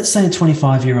got, let's say, a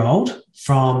 25-year-old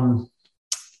from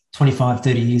 25,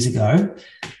 30 years ago,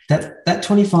 that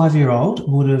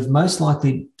 25-year-old would have most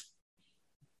likely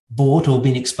bought or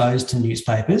been exposed to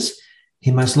newspapers.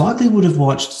 He most likely would have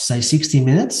watched, say, 60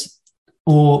 Minutes,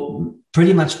 or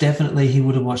pretty much definitely he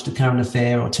would have watched A Current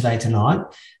Affair or Today Tonight,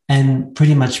 and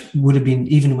pretty much would have been,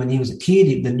 even when he was a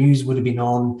kid, the news would have been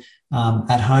on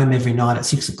at home every night at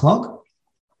 6 o'clock.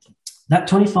 That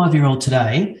 25-year-old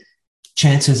today,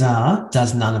 chances are,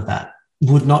 does none of that.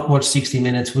 Would not watch 60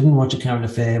 Minutes, wouldn't watch A Current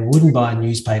Affair, wouldn't buy a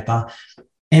newspaper.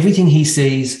 Everything he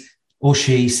sees or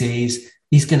she sees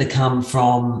is going to come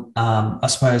from, I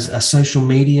suppose, a social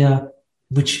media,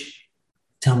 which,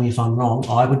 tell me if I'm wrong,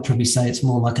 I would probably say it's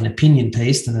more like an opinion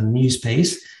piece than a news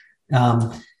piece.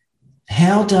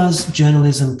 How does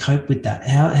journalism cope with that?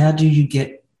 How do you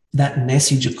get that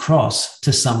message across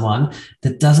to someone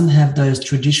that doesn't have those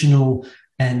traditional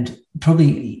and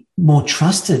probably more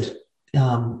trusted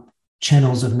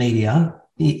channels of media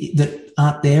that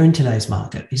aren't there in today's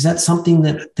market? Is that something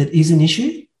that is an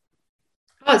issue?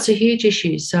 Oh, it's a huge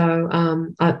issue. So,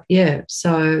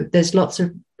 so there's lots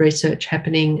of research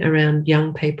happening around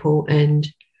young people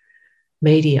and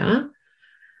media.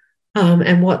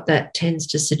 And what that tends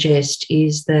to suggest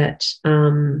is that,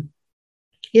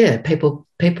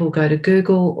 people go to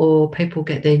Google or people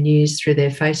get their news through their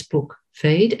Facebook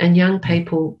feed, and young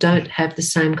people don't have the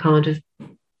same kind of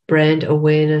brand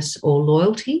awareness or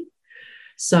loyalty.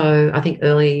 So I think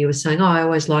earlier you were saying, I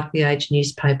always liked the Age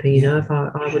newspaper. If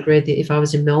I would read if I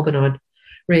was in Melbourne, I'd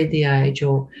read the Age,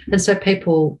 and so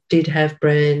people did have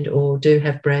brand or do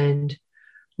have brand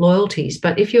loyalties.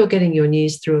 But if you're getting your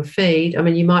news through a feed, I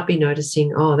mean, you might be noticing,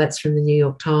 that's from the New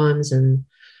York Times, and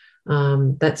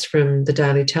that's from the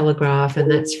Daily Telegraph, and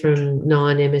that's from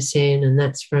 9MSN, and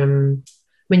that's from,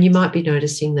 you might be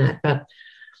noticing that, but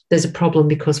there's a problem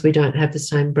because we don't have the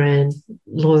same brand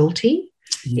loyalty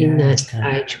in that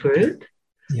age group.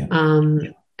 Yeah.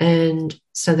 And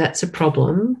so that's a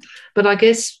problem. But I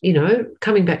guess,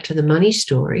 coming back to the money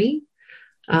story,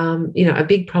 a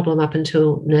big problem up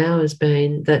until now has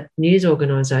been that news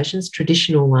organisations,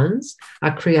 traditional ones,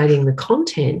 are creating the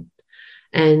content,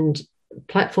 and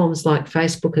platforms like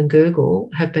Facebook and Google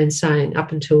have been saying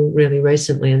up until really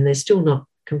recently, and they're still not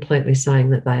completely saying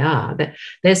that they are, that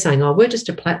they're saying, we're just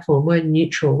a platform, we're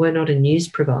neutral, we're not a news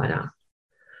provider.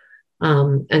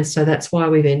 And so that's why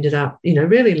we've ended up,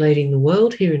 really leading the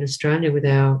world here in Australia with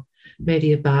our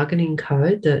media bargaining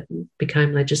code that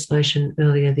became legislation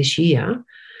earlier this year,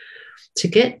 to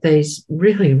get these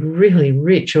really, really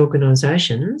rich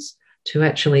organisations to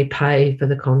actually pay for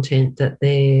the content that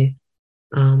they're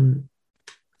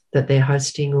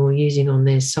hosting or using on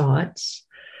their sites,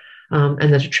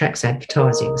 and that attracts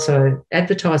advertising. So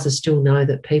advertisers still know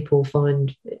that people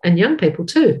find, and young people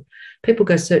too, people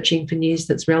go searching for news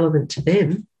that's relevant to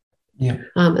them. Yeah.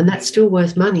 And that's still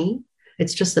worth money.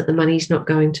 It's just that the money's not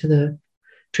going to the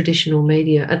traditional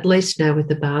media, at least now with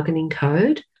the bargaining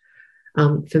code.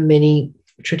 For many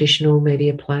traditional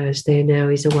media players, there now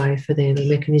is a way for them, a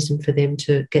mechanism for them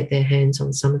to get their hands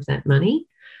on some of that money.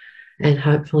 And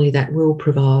hopefully that will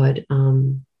provide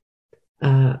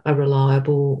a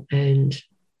reliable and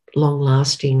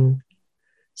long-lasting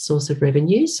source of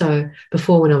revenue. So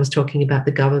before, when I was talking about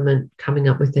the government coming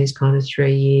up with these kind of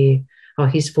 3-year,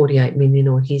 here's 48 million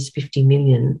or here's 50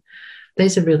 million,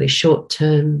 these are really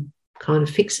short-term kind of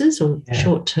fixes or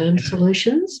short-term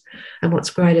solutions. And what's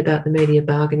great about the media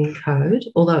bargaining code,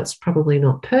 although it's probably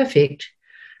not perfect,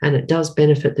 and it does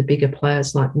benefit the bigger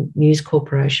players like News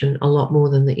Corporation a lot more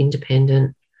than the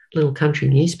independent little country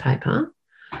newspaper,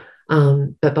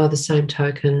 but by the same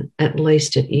token, at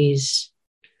least it is,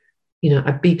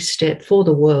 a big step for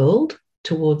the world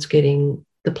towards getting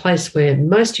the place where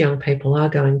most young people are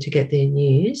going to get their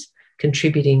news,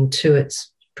 contributing to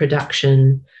its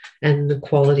production and the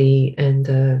quality and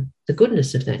the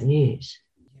goodness of that news.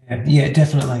 Yeah,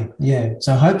 definitely. Yeah.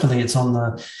 So hopefully it's on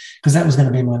because that was going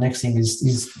to be my next thing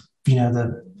is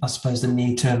I suppose the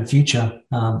near-term future,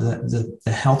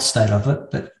 the health state of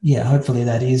it. But yeah, hopefully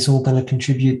that is all going to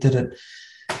contribute, that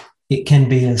it can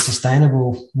be a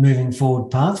sustainable moving forward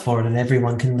path for it, and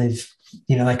everyone can live,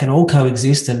 they can all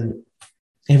coexist and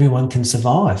everyone can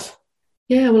survive.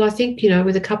 Yeah, well, I think,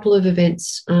 with a couple of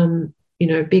events,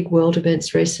 big world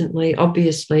events recently,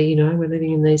 obviously, we're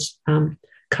living in these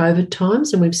COVID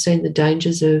times, and we've seen the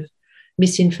dangers of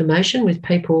misinformation with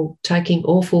people taking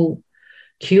awful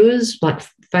cures, like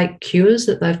fake cures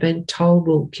that they've been told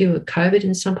will cure COVID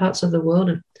in some parts of the world,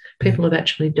 and people have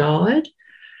actually died.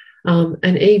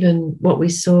 And even what we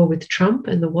saw with Trump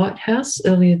and the White House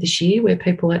earlier this year, where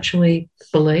people actually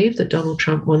believe that Donald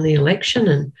Trump won the election,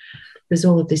 and there's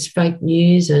all of this fake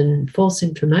news and false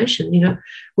information.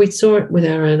 We saw it with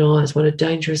our own eyes, what a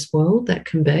dangerous world that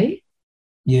can be.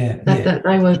 Yeah. That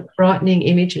they were frightening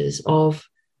images of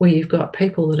where you've got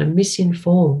people that are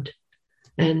misinformed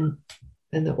and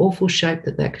the awful shape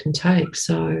that can take.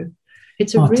 So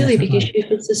it's a really big issue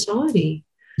for society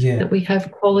that we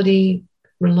have quality,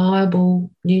 reliable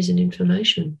news and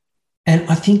information. And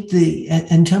I think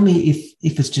and tell me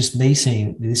if it's just me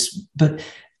seeing this, but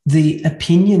the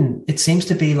opinion, it seems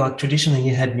to be like traditionally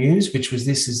you had news, which was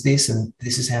this is this and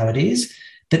this is how it is.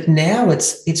 But now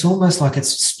it's almost like it's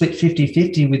split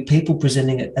 50-50 with people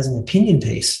presenting it as an opinion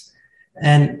piece.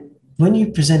 And when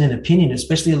you present an opinion,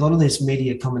 especially a lot of these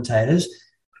media commentators,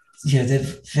 they're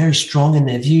very strong in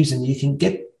their views, and you can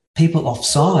get people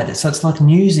offside. So it's like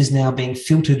news is now being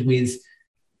filtered with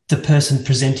the person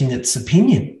presenting its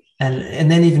opinion. And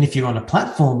then even if you're on a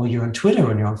platform or you're on Twitter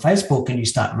or you're on Facebook and you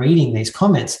start reading these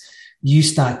comments, you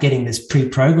start getting this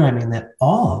pre-programming that,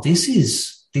 this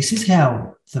is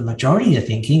how the majority are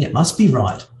thinking, it must be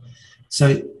right.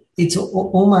 So it's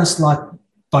almost like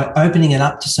by opening it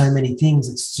up to so many things,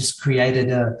 it's just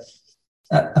created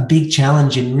a big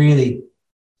challenge in really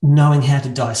knowing how to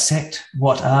dissect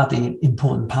what are the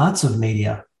important parts of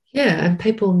media. Yeah, and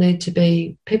people need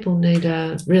a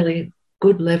really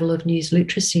good level of news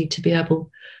literacy to be able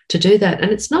to do that.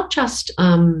 And it's not just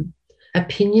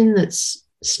opinion that's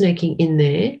sneaking in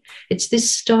there. It's this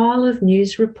style of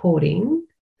news reporting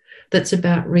that's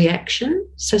about reaction.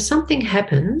 So something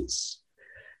happens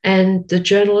and the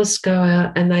journalists go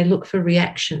out and they look for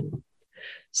reaction.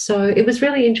 So it was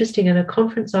really interesting at a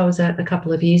conference I was at a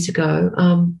couple of years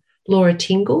ago. Laura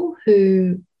Tingle,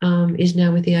 who is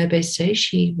now with the ABC,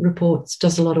 she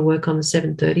does a lot of work on the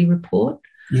 7:30 report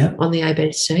on the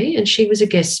ABC, and she was a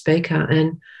guest speaker.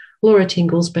 And Laura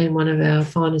Tingle's been one of our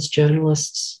finest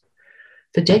journalists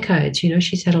for decades.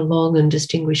 She's had a long and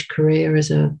distinguished career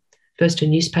as first a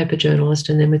newspaper journalist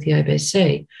and then with the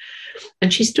ABC.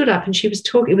 And she stood up and she was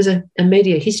talking. It was a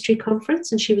media history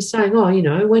conference, and she was saying,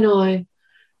 when I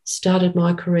started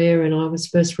my career and I was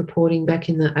first reporting back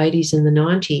in the 80s and the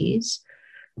 90s,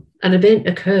 an event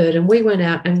occurred and we went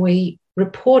out and we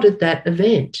reported that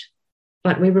event.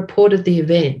 Like we reported the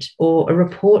event, or a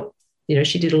report,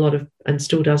 she did a lot of and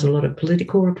still does a lot of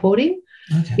political reporting.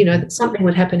 Okay. That something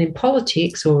would happen in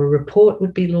politics or a report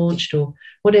would be launched or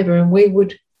whatever, and we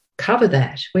would cover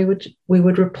that. We would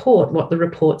report what the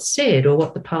report said or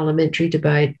what the parliamentary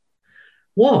debate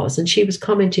was. And she was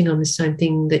commenting on the same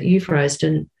thing that you've raised.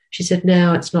 And she said,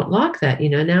 now it's not like that,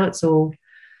 now it's all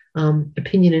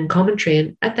opinion and commentary.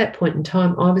 And at that point in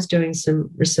time, I was doing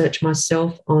some research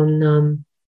myself on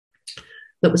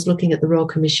that was looking at the Royal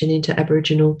Commission into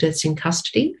Aboriginal deaths in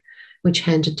custody, which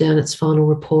handed down its final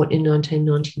report in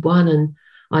 1991. And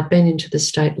I'd been into the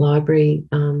State Library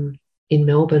in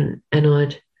Melbourne, and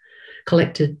I'd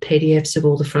collected PDFs of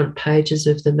all the front pages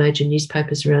of the major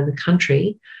newspapers around the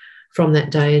country from that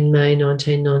day in May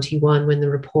 1991 when the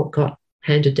report got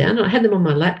handed down. I had them on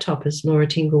my laptop as Laura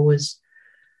Tingle was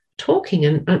talking,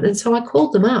 and so I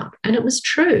called them up, and it was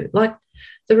true. Like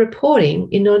the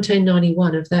reporting in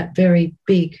 1991 of that very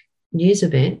big news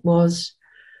event was,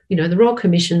 the Royal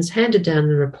Commission's handed down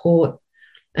the report,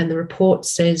 and the report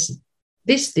says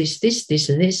this,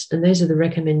 and this, and these are the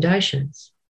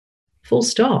recommendations. Full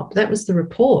stop. That was the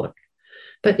report.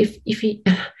 But if you,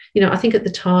 I think at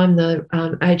the time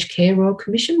the Aged Care Royal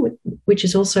Commission, which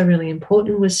is also really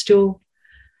important, was still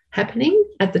happening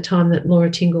at the time that Laura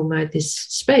Tingle made this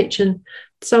speech. And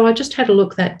so I just had a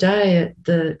look that day at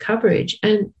the coverage,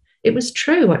 and it was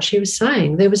true what she was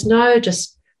saying. There was no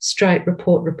just straight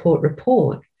report.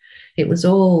 It was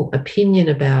all opinion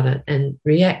about it and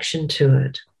reaction to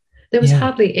it. There was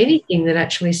hardly anything that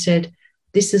actually said,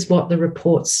 this is what the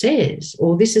report says,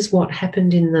 or this is what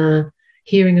happened in the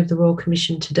hearing of the Royal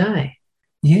Commission today.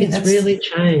 Yeah, It's really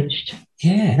changed.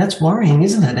 Yeah, that's worrying,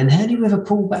 isn't it? And how do you ever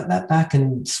pull that back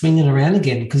and swing it around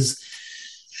again? Because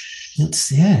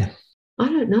it's, yeah. I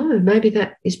don't know. Maybe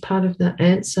that is part of the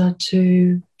answer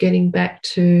to getting back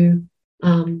to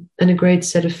an agreed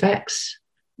set of facts.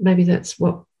 Maybe that's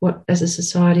what as a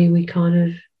society we kind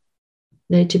of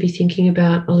need to be thinking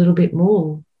about a little bit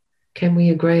more. Can we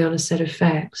agree on a set of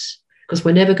facts? Because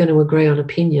we're never going to agree on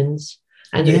opinions.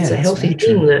 And it's a healthy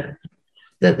thing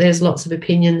that there's lots of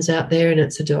opinions out there, and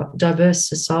it's a diverse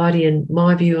society, and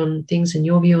my view on things and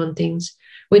your view on things.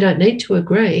 We don't need to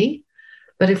agree,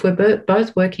 but if we're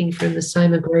both working from the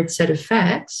same agreed set of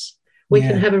facts, we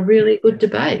can have a really good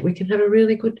debate. We can have a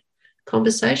really good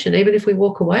conversation, even if we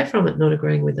walk away from it not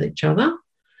agreeing with each other.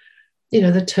 You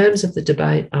know, the terms of the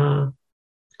debate are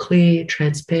clear,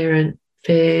 transparent,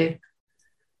 fair,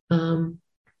 and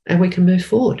we can move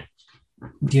forward.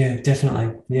 Yeah,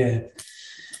 definitely. Yeah.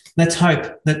 Let's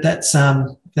hope that's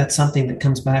something that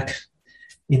comes back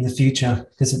in the future,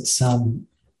 because it's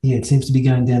it seems to be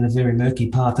going down a very murky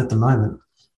path at the moment.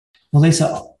 Well,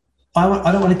 Lisa,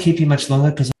 I don't want to keep you much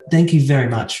longer, because thank you very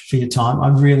much for your time. I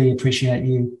really appreciate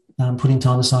you putting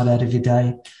time aside out of your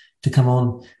day to come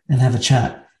on and have a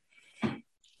chat.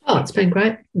 Oh, it's been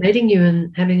great meeting you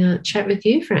and having a chat with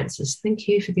you, Francis. Thank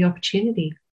you for the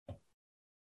opportunity.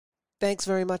 Thanks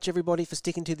very much, everybody, for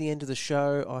sticking to the end of the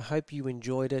show. I hope you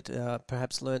enjoyed it,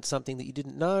 perhaps learned something that you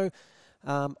didn't know.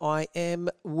 I am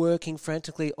working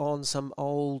frantically on some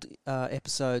old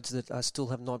episodes that I still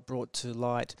have not brought to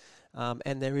light,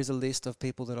 and there is a list of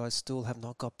people that I still have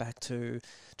not got back to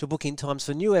book in times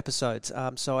for new episodes.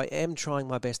 So I am trying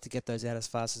my best to get those out as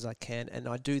fast as I can, and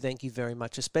I do thank you very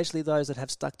much, especially those that have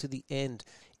stuck to the end.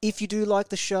 If you do like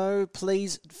the show,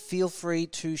 please feel free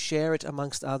to share it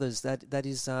amongst others. That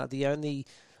is the only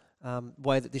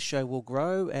way that this show will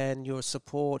grow, and your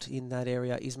support in that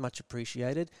area is much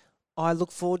appreciated. I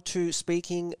look forward to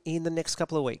speaking in the next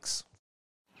couple of weeks.